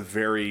and adds a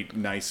very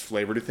nice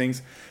flavor to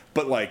things.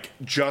 But like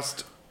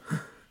just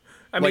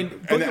I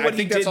mean, and I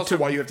think that's also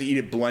why you have to eat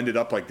it blended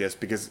up like this,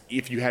 because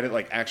if you had it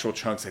like actual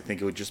chunks, I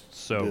think it would just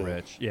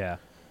rich. Yeah.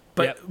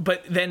 But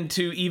then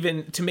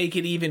to make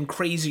it even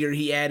crazier,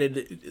 he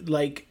added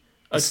like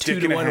a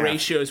 2-to-1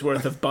 ratio's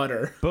worth of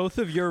butter. Both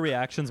of your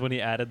reactions when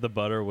he added the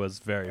butter was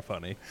very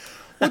funny.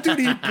 Well, dude,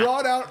 he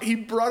brought out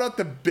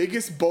the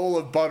biggest bowl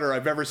of butter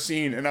I've ever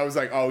seen, and I was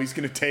like, oh, he's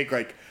gonna take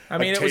like. I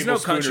mean, it was no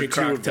country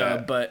crock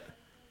tub, but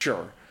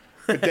sure.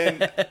 But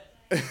then,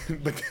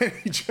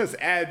 he just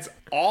adds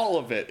all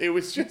of it. It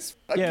was just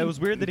it was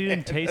weird that he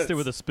didn't taste it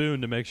with a spoon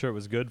to make sure it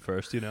was good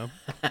first. You know.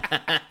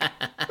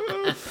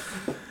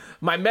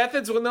 My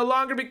methods will no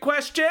longer be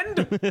questioned.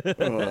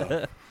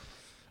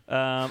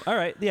 All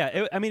right.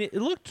 Yeah. It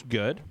looked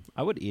good.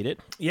 I would eat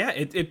it. Yeah.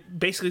 It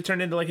basically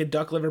turned into like a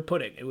duck liver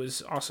pudding. It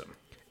was awesome.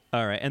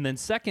 All right. And then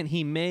second,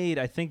 he made,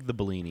 I think the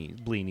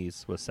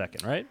blinis was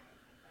second, right?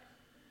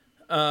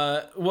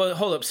 Well,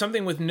 hold up.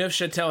 Something with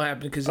Neufchâtel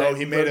happened because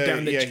he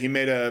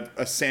made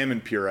a salmon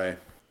puree.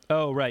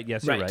 Oh, right.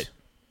 Yes, you're right.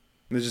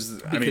 This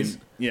is,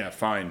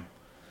 fine.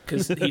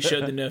 Because he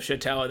showed the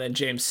Neufchâtel and then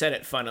James said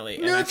it funnily.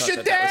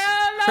 Neufchâtel!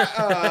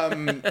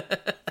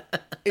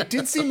 It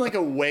did seem like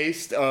a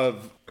waste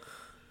of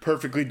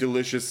perfectly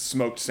delicious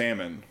smoked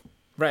salmon.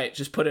 Right,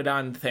 just put it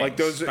on things. Like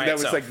those,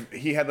 was like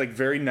he had like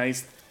very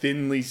nice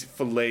thinly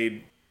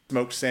filleted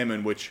smoked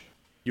salmon, which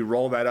you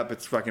roll that up,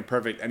 it's fucking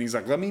perfect. And he's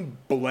like, let me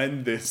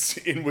blend this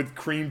in with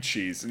cream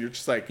cheese, and you're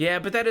just like, yeah,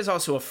 but that is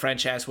also a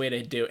French ass way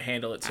to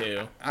handle it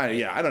too.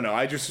 I don't know.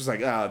 I just was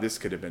like, this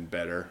could have been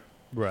better.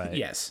 Right.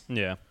 Yes.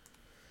 Yeah.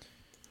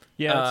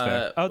 Yeah, that's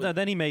fair. Oh,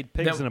 then he made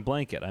pigs in a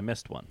blanket. I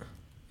missed one.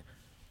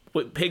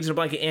 With pigs in a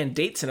blanket and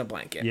dates in a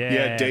blanket.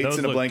 Yeah, dates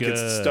in a blanket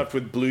stuffed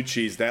with blue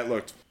cheese. That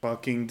looked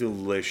fucking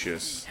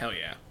delicious. Hell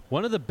yeah.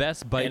 One of the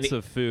best bites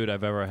of food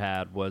I've ever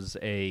had was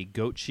a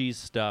goat cheese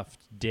stuffed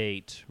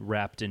date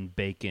wrapped in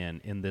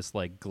bacon in this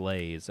like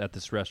glaze at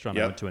this restaurant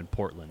I went to in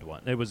Portland.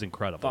 It was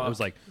incredible. It was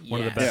like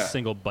one of the best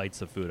single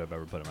bites of food I've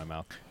ever put in my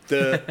mouth.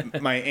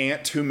 My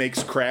aunt who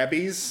makes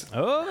Krabbies.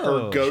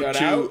 Oh, her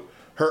go-to,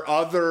 her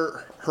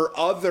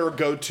other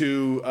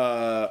go-to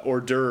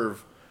hors d'oeuvre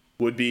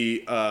would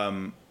be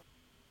an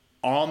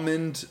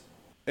almond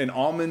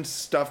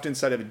stuffed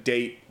inside of a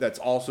date that's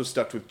also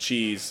stuffed with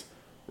cheese,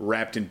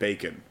 wrapped in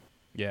bacon.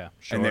 Yeah,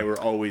 sure. And they were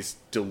always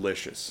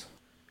delicious.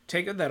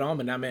 Take out that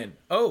almond, I'm in.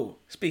 Oh,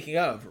 speaking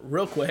of,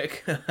 real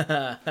quick,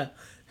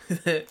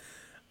 the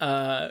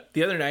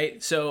other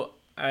night, so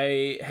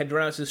I had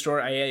run out to the store.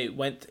 I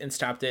went and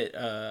stopped at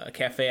a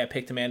cafe. I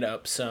picked Amanda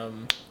up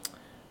some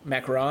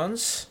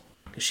macarons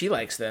because she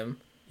likes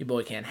them. Your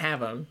boy can't have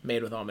them,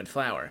 made with almond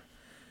flour.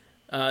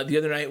 The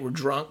other night, we're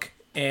drunk,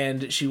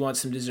 and she wants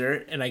some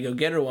dessert, and I go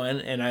get her one,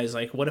 and I was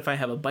like, what if I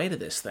have a bite of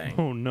this thing?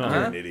 Oh, no.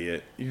 You're an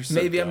idiot. You're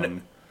so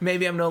dumb.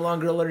 Maybe I'm no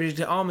longer allergic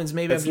to almonds.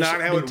 Maybe that's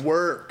not how it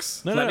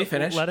works. Let me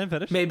finish. Let him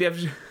finish. Maybe I've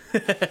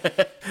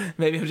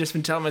just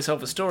been telling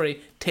myself a story.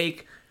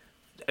 Take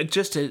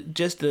just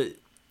the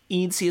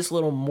easiest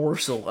little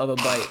morsel of a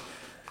bite,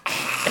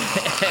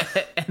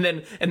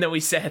 and then we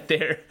sat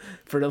there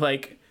for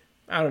like,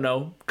 I don't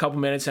know, a couple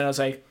minutes, and I was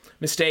like,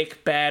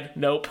 mistake, bad,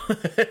 nope.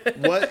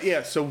 What?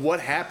 Yeah. So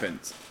what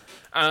happened?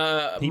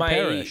 He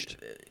perished.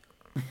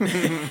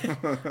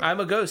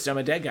 I'm a ghost. I'm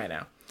a dead guy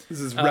now. This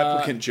is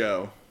Replicant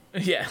Joe.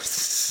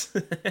 Yes.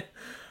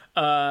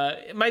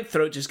 My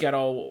throat just got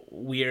all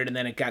weird, and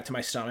then it got to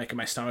my stomach, and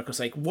my stomach was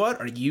like, what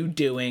are you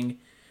doing?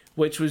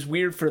 Which was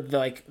weird for,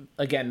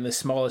 the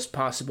smallest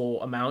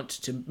possible amount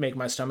to make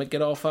my stomach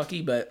get all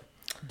fucky, but...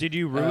 Did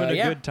you ruin a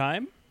good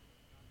time?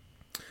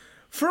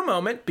 For a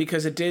moment,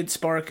 because it did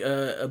spark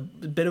a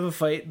bit of a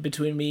fight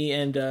between me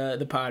and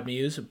the Pod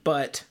Muse,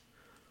 but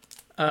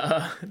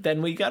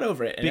then we got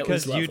over it, and because it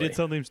was lovely. You did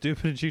something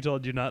stupid and she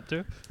told you not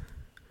to?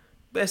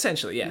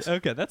 Essentially, yes.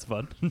 Okay, that's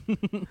fun.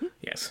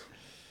 Yes.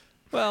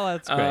 Well,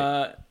 that's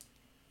great.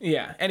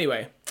 Yeah,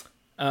 anyway.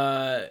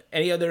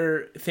 Any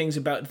other things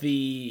about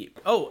the...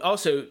 Oh,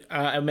 also,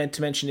 I meant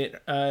to mention it.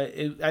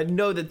 I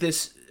know that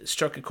this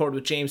struck a chord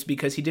with James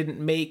because he didn't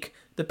make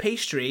the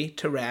pastry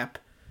to wrap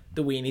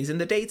the weenies and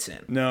the dates in.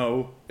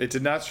 No, it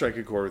did not strike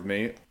a chord with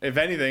me. If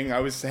anything, I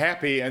was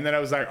happy, and then I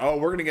was like, oh,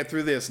 we're going to get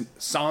through this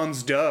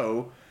sans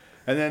dough.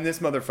 And then this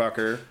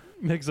motherfucker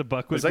Makes a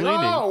buck with was like, leaning.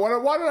 oh,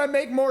 why don't I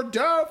make more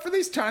dough for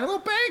these tiny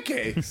little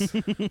pancakes?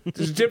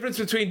 There's a difference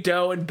between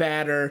dough and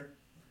batter.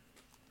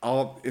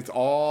 It's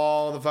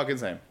all the fucking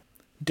same.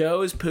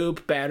 Dough is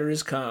poop, batter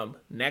is cum.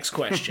 Next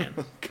question.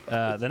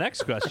 The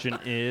next question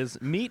is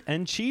meat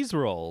and cheese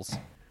rolls.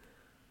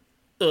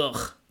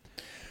 Ugh.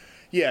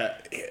 Yeah,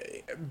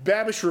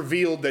 Babish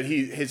revealed that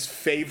his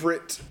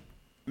favorite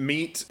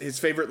meat,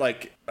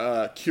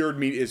 cured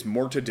meat is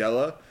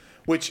mortadella,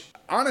 which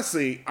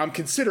honestly, I'm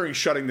considering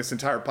shutting this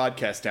entire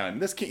podcast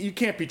down. You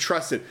can't be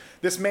trusted.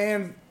 This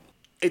man,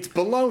 it's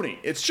baloney.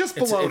 It's just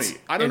baloney.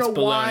 I don't know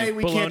why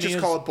we can't just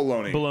call it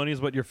baloney. Baloney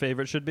is what your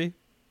favorite should be?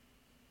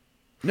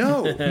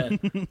 No.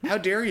 How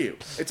dare you?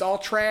 It's all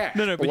trash.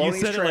 No, but Baloney's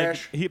you said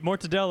trash. it like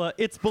mortadella,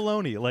 it's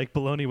baloney. Like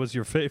baloney was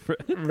your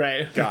favorite.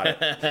 Right. Got it.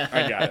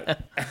 I got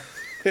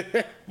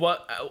it.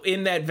 Well,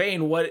 in that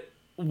vein, what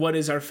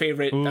is our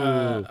favorite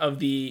of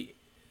the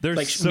There's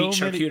like so meat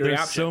many. charcuterie There's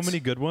options? so many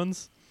good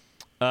ones.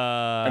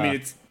 I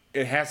mean,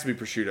 it has to be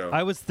prosciutto.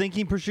 I was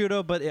thinking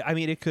prosciutto, but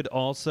it could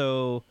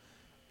also.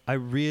 I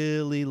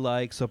really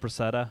like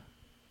sopressata.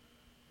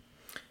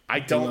 I'm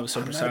not a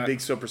sopressata. big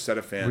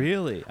sopressata fan.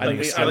 Really, I like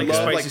a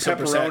love like spicy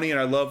pepperoni sopressata. and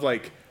I love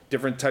like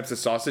different types of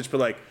sausage, but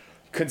like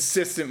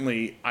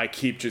consistently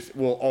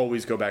will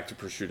always go back to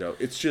prosciutto.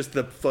 It's just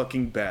the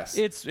fucking best.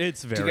 It's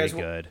very guys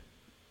good.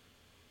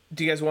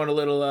 Do you guys want a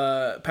little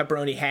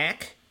pepperoni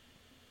hack?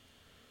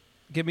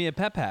 Give me a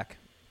pep hack.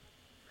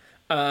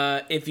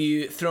 If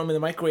you throw them in the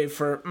microwave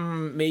for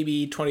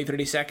maybe 20,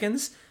 30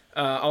 seconds,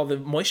 all the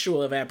moisture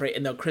will evaporate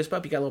and they'll crisp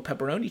up. You got little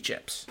pepperoni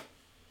chips.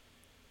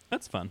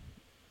 That's fun.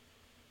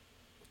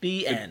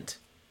 The end.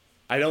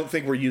 I don't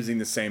think we're using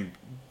the same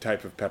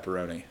type of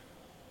pepperoni.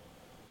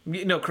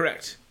 No,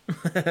 correct.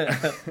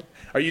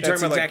 Are you That's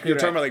talking about exactly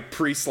talking about like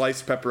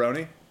pre-sliced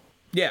pepperoni?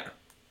 Yeah.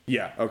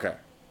 Yeah. Okay.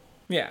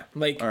 Yeah.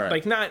 Like All right.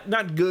 like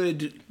not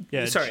good.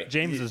 Yeah, Sorry.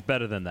 James is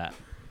better than that.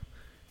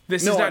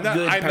 This No, is I'm not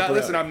good I'm not. pepperoni.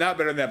 Listen, I'm not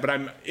better than that. But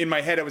I'm in my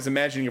head. I was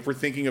imagining if we're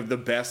thinking of the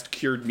best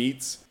cured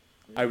meats,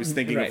 I was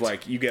thinking Right. of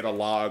like you get a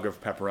log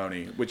of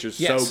pepperoni, which is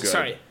Yes, so good.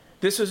 sorry.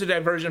 This was a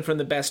diversion from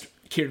the best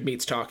cured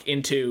meats talk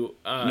into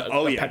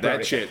Oh yeah, pepperoni.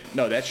 that shit.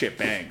 No, that shit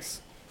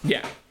bangs.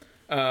 Yeah.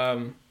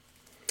 But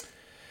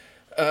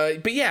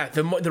yeah,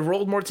 the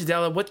rolled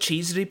mortadella. What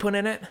cheese did he put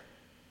in it?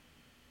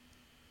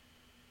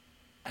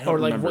 I don't Or,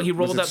 like, remember. what he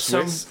rolled Was it up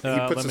some- Swiss? He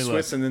let puts a me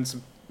Swiss look. and then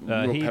some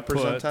little He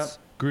peppers on puts top.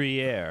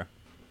 Gruyere,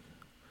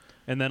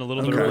 and then a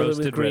little bit Okay. of With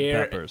roasted red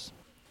Gruyere. peppers.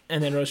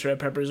 And then roasted red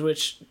peppers,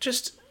 which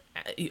just,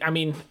 I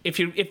mean, if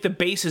the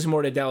base is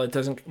mortadella, it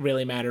doesn't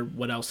really matter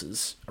what else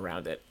is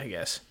around it. I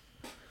guess.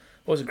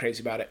 Wasn't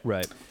crazy about it.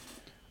 Right.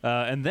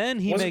 And then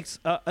he Was it- makes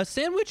a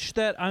sandwich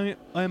that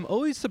I'm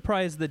always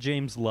surprised that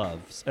James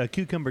loves, a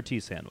cucumber tea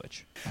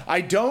sandwich.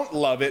 I don't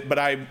love it, but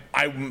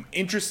I'm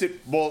interested.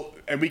 Well,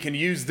 and we can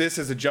use this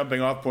as a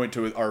jumping off point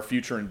to our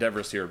future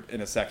endeavors here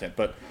in a second.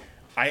 But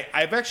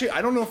I've actually,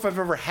 I don't know if I've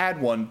ever had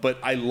one, but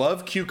I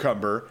love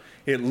cucumber.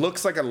 It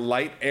looks like a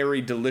light,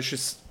 airy,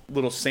 delicious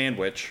little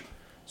sandwich.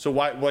 So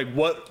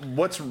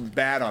what's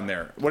bad on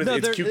there? What is No, it?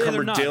 It's they're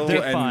cucumber, not. dill,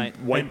 They're and fine.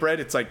 white And- bread.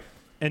 It's like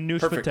And Noosh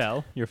Perfect.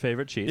 Patel, your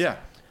favorite cheese. yeah.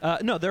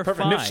 No, they're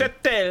Perfect. fine.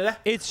 Neuchâtel.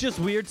 It's just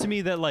weird to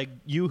me that like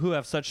you who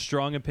have such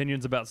strong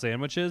opinions about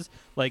sandwiches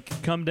like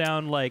come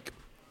down like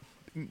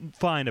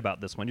fine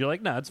about this one. You're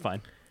like, no, it's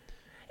fine.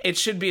 It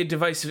should be a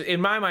divisive. In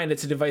my mind,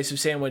 it's a divisive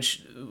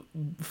sandwich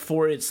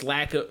for its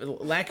lack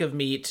of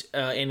meat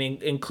and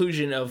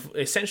inclusion of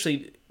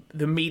essentially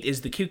the meat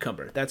is the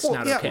cucumber. That's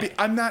not okay. but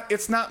I'm not.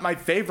 It's not my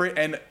favorite.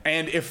 And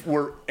if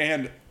we're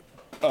in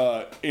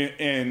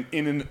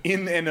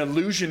an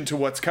allusion to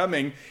what's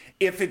coming,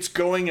 if it's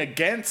going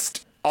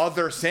against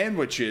other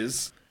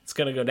sandwiches, It's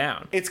gonna go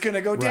down. it's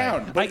gonna go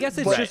down. I guess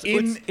it's but just-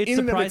 in it's and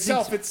of surprising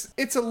itself, to-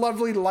 it's a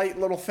lovely light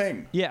little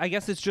thing. Yeah, I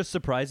guess it's just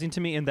surprising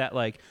to me in that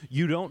like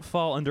you don't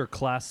fall under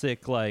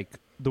classic like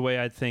the way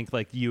I'd think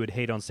like you would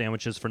hate on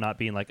sandwiches for not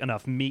being like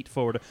enough meat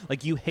forward.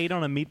 Like you hate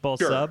on a meatball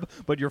Sure. sub,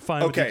 but you're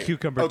fine with Okay, the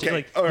cucumber. okay,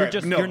 Like all you're right.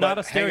 just No, you're not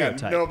a but hang on.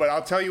 stereotype. No, but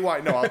I'll tell you why.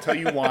 No, I'll tell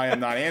you why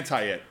I'm not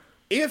anti it.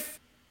 If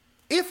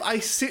I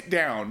sit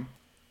down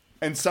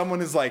and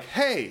someone is like,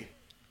 "Hey,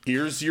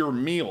 here's your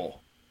meal,"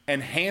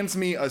 and hands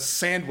me a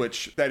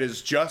sandwich that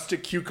is just a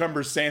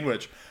cucumber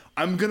sandwich,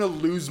 I'm gonna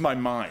lose my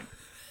mind.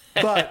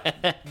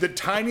 But the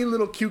tiny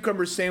little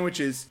cucumber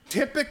sandwiches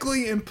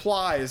typically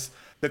implies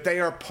that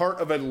they are part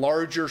of a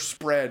larger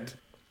spread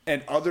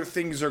and other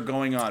things are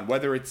going on,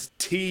 whether it's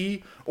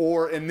tea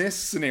or in this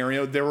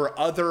scenario, there were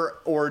other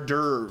hors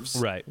d'oeuvres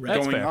Right. That's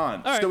going fair.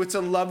 on. All right. So it's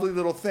a lovely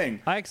little thing.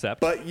 I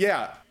accept. But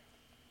yeah,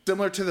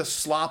 similar to the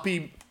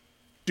sloppy,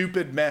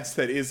 stupid mess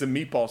that is a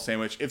meatball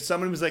sandwich, if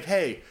someone was like,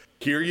 "Hey,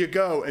 here you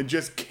go," and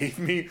just gave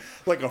me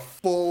like a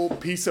full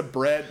piece of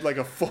bread, like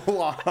a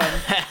full on,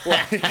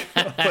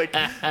 like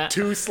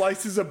 2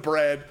 slices of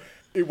bread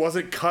it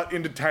wasn't cut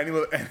into tiny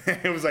little, and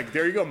it was like,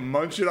 there you go,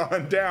 munch it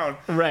on down.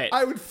 Right.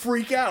 I would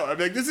freak out. I'd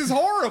be like, this is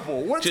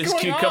horrible. What's Just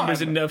going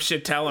cucumbers on? and no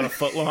shit towel on a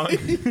foot long.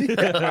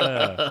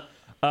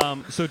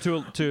 So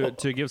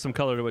to give some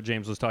color to what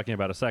James was talking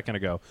about a second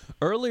ago,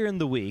 earlier in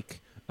the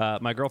week,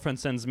 my girlfriend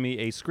sends me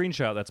a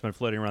screenshot that's been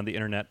floating around the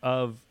internet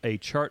of a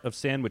chart of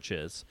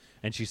sandwiches,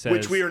 and she says,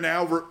 Which we are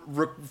now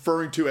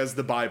referring to as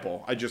the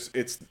Bible. It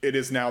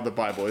is now the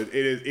Bible.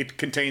 It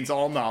contains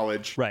all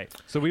knowledge. right.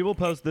 So we will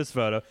post this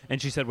photo,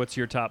 and she said, "What's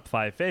your top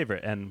 5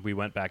 favorite?" And we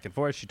went back and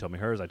forth. She told me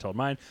hers. I told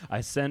mine. I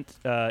sent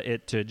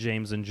it to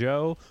James and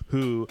Joe,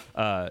 who,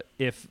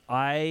 if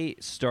I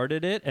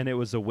started it and it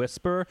was a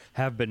whisper,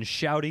 have been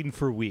shouting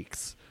for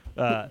weeks.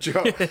 John,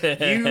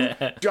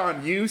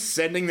 you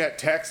sending that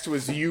text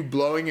was you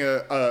blowing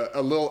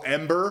a little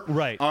ember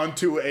Right.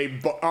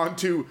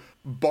 onto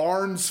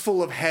barns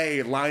full of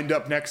hay lined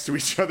up next to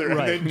each other,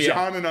 Right. and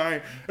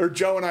then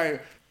Joe and I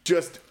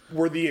just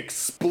were the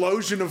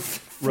explosion of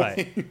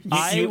flame. Right.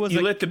 I was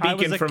lit the I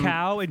was beacon a from-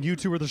 cow, and you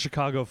two were the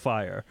Chicago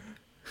Fire.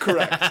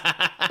 Correct.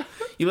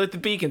 You lit the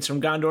beacons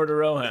from Gondor to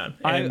Rohan,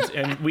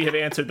 and we have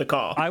answered the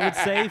call. I would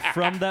say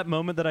from that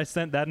moment that I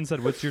sent that and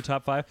said, "What's your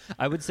top 5?"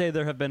 I would say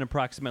there have been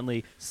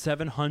approximately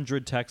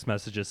 700 text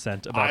messages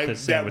sent about this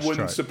sandwich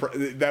chart.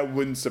 That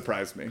wouldn't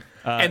surprise me.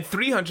 And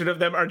 300 of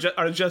them are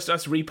just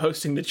us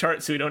reposting the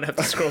chart so we don't have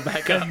to scroll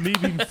back up. Me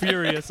being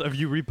furious of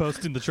you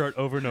reposting the chart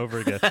over and over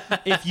again.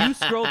 If you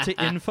scroll to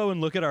info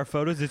and look at our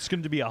photos, it's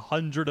going to be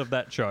 100 of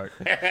that chart.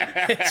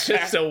 It's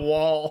just a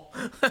wall.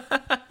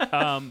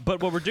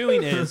 But what we're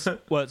doing is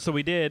so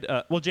we did.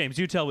 Well, James,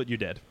 you tell what you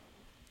did.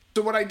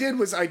 So what I did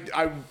was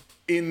I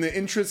in the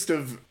interest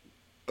of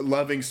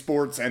loving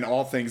sports and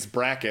all things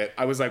bracket,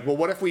 I was like, well,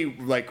 what if we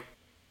like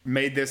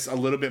made this a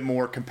little bit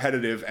more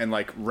competitive and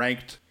like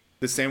ranked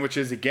the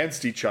sandwiches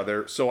against each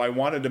other? So I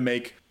wanted to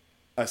make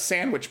a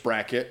sandwich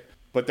bracket,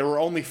 but there were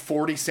only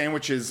 40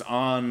 sandwiches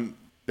on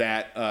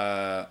that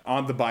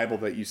on the Bible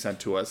that you sent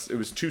to us. It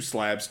was 2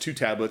 slabs, 2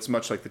 tablets,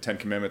 much like the 10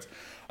 Commandments.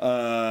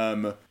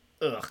 Ugh.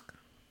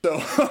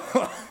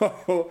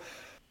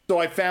 So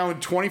I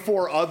found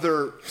 24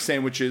 other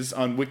sandwiches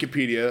on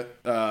Wikipedia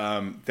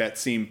that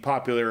seem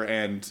popular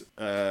and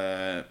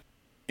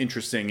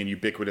interesting and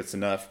ubiquitous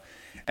enough,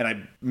 and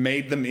I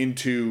made them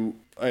into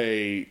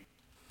a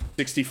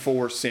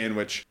 64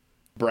 sandwich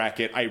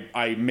bracket.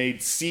 I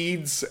made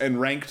seeds and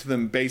ranked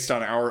them based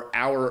on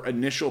our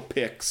initial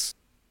picks.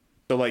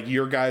 So like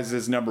your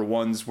guys' number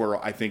ones were,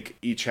 I think,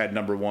 each had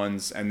number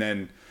ones, and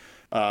then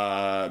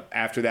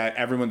after that,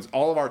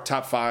 all of our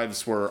top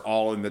 5s were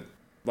all in the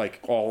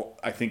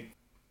I think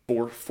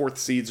fourth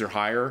seeds or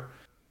higher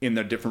in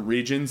the different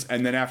regions,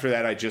 and then after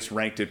that I just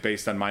ranked it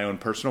based on my own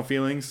personal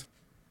feelings,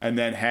 and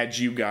then had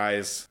you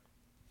guys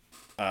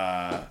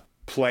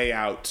play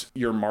out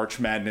your March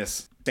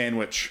Madness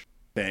sandwich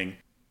thing.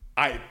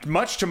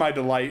 Much to my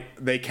delight,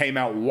 they came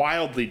out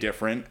wildly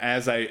different,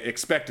 as I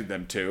expected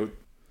them to.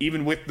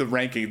 Even with the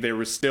ranking, there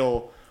was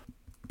still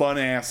fun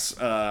ass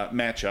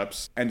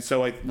matchups, and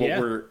so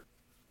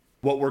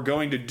what we're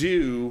going to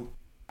do,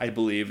 I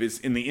believe, is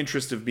in the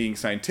interest of being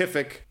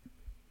scientific,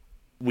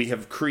 we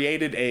have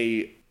created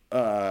a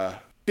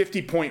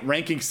 50-point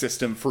ranking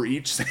system for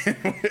each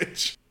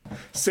sandwich.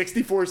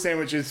 64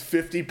 sandwiches,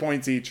 50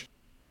 points each.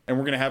 And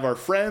we're going to have our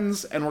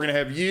friends, and we're going to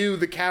have you,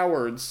 the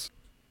cowards,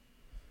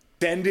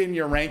 send in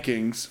your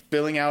rankings,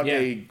 filling out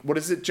what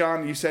is it,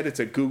 John? You said it's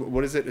a Google,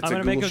 what is it? It's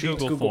I'm a going to Google make a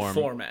sheet? Google form.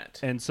 format.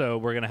 And so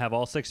we're going to have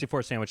all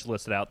 64 sandwiches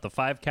listed out. The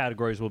 5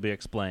 categories will be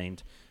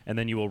explained, and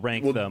then you will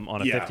rank them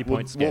on a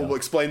 50-point scale. We'll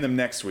explain them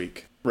next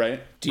week,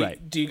 right?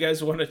 Do you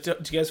guys want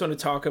to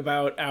talk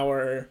about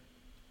our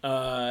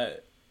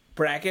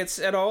brackets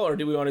at all, or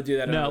do we want to do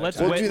that? No, another let's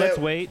time? wait. do Let's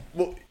that. wait.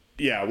 We'll do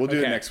it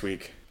Okay. next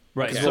week.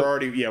 Right. 'Cause So, we're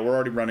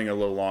already running a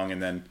little long,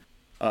 and then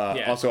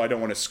also I don't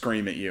want to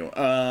scream at you.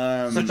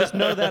 so just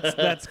know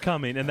that's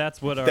coming, and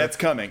that's what our That's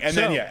coming, and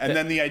So-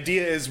 then the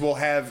idea is we'll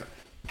have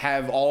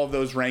all of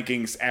those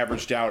rankings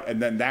averaged out,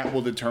 and then that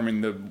will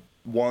determine the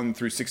 1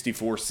 through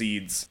 64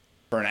 seeds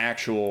for an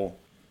actual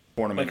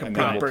tournament, like a and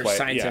then proper we'll play.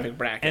 scientific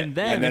bracket. And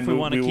then, And then if we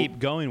we'll- want to we will- keep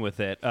going with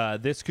it,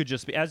 this could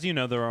just be, as you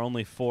know, there are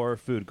only 4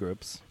 food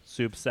groups: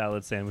 soup,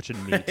 salad, sandwich,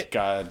 and meat.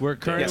 God, We're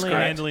currently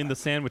correct. handling the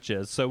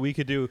sandwiches, so we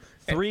could do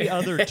 3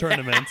 other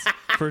tournaments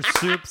for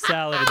soup,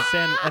 salad,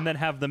 and then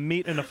have the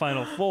meat in a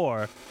final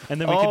 4, and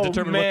then we Oh, can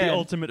determine what man. the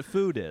ultimate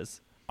food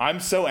is. I'm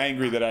so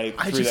angry that I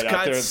threw just that out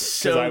got there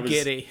so I was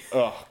giddy.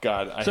 Oh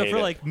God, I So hate for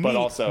it. like but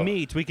also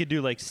meat, we could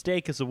do like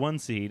steak as a 1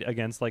 seed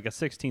against like a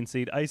 16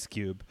 seed Ice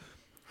Cube.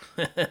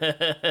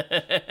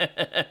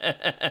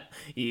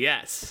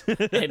 Yes.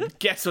 And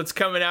guess what's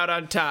coming out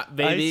on top,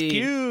 baby? Ice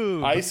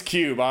Cube. Ice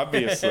Cube,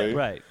 obviously.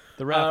 Right.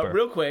 The rapper.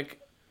 Real quick,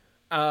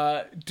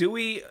 do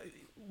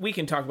we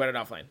can talk about it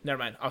offline. Never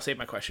mind. I'll save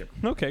my question.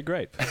 Okay,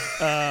 great.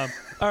 All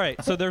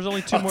right, so there's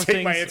only 2 I'll more take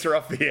things. my answer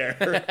off the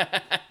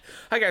air.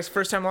 Hi guys,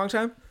 first time, long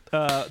time.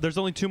 There's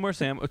only 2 more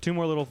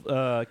little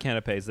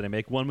canapes that I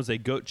make. One was a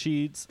goat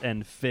cheese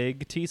and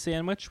fig tea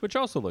sandwich, which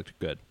also looked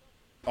good.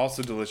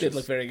 Also Did delicious.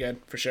 look very good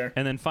for sure.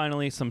 And then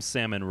finally some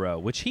salmon roe,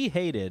 which he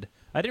hated,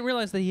 I didn't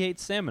realize that he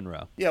hates salmon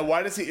roe. Yeah,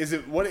 why does he? Is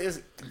it what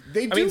is?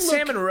 They do I mean, look,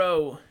 salmon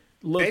roe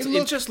looks. They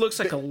look- it just looks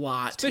like a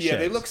lot. Fish Yeah,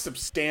 they eggs. look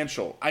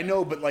substantial. I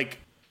know, but like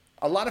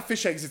a lot of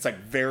fish eggs, it's like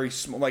very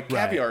small. Like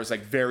Right. caviar is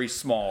like very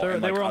small. They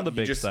like, were on the you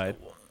big just- side.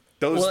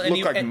 Those Well, and look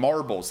you- like and-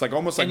 marbles, like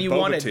almost like and you boba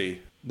wanted-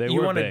 tea. They You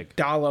were want big. a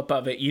dollop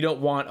of it. You don't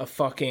want a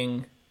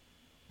fucking.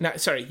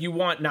 You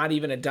want not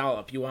even a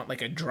dollop. You want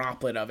like a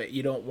droplet of it.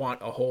 You don't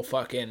want a whole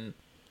fucking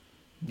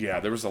Yeah,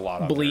 there was a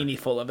lot of blini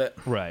full of it.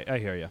 Right, I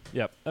hear you.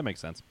 Yep, that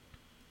makes sense.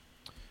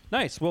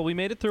 Nice. Well, we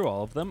made it through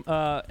all of them.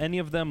 Any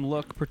of them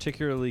look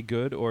particularly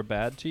good or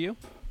bad to you?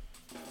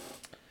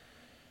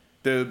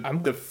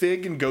 The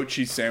fig and goat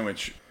cheese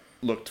sandwich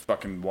looked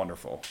fucking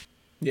wonderful.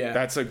 Yeah,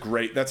 That's a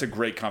great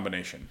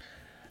combination.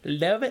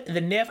 love it.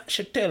 The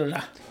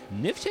Neufchâtel.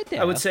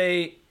 I would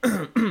say,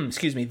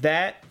 excuse me,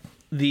 that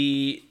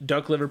the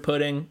duck liver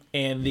pudding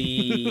and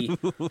the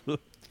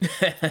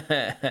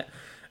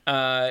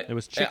it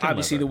was chicken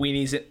obviously liver. the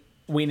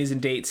weenies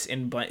and dates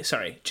in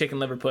chicken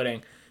liver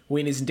pudding,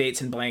 weenies and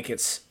dates and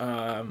blankets.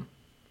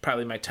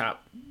 Probably my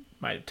top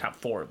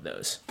 4 of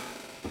those.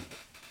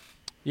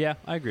 Yeah,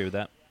 I agree with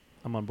that.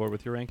 I'm on board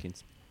with your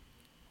rankings.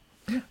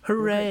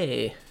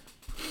 Hooray!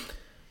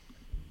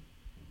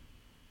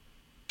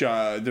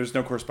 There's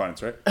no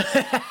correspondence, right? Sorry,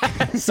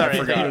 I I thought you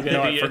were forgot. gonna No, do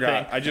I your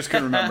forgot. thing. I just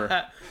couldn't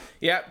remember.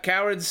 Yeah,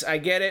 cowards, I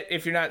get it.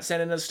 If you're not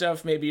sending us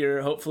stuff, maybe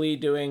you're hopefully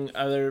doing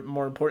other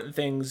more important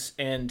things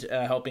and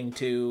helping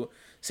to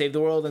save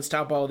the world and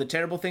stop all the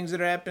terrible things that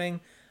are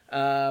happening.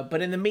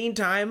 But in the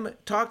meantime,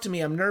 talk to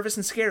me. I'm nervous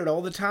and scared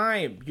all the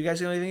time. You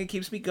guys are the only thing that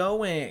keeps me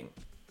going.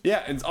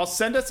 Yeah, and I'll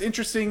send us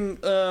interesting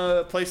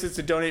places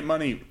to donate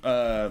money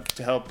to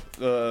help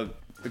the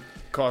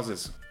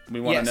causes. We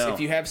want to Yes, know. if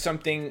you have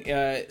something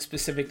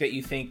specific that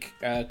you think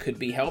could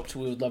be helped,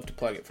 we would love to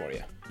plug it for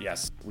you.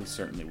 Yes, we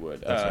certainly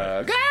would.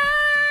 right.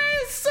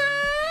 Guys,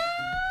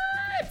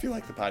 if you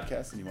like the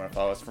podcast and you want to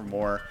follow us for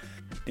more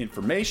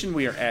information,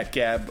 we are at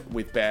Gab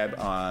with Bab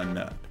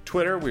on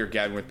Twitter. We are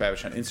Gabbing with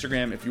Babish on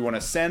Instagram. If you want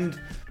to send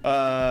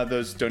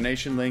those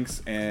donation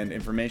links and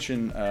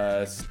information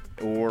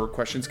or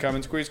questions,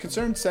 comments, queries,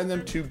 concerns, send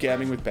them to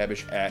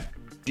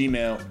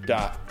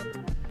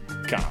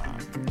gabbingwithbabish@gmail.com.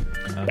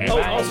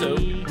 Oh, also,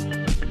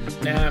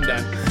 nah, I'm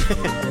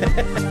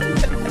done.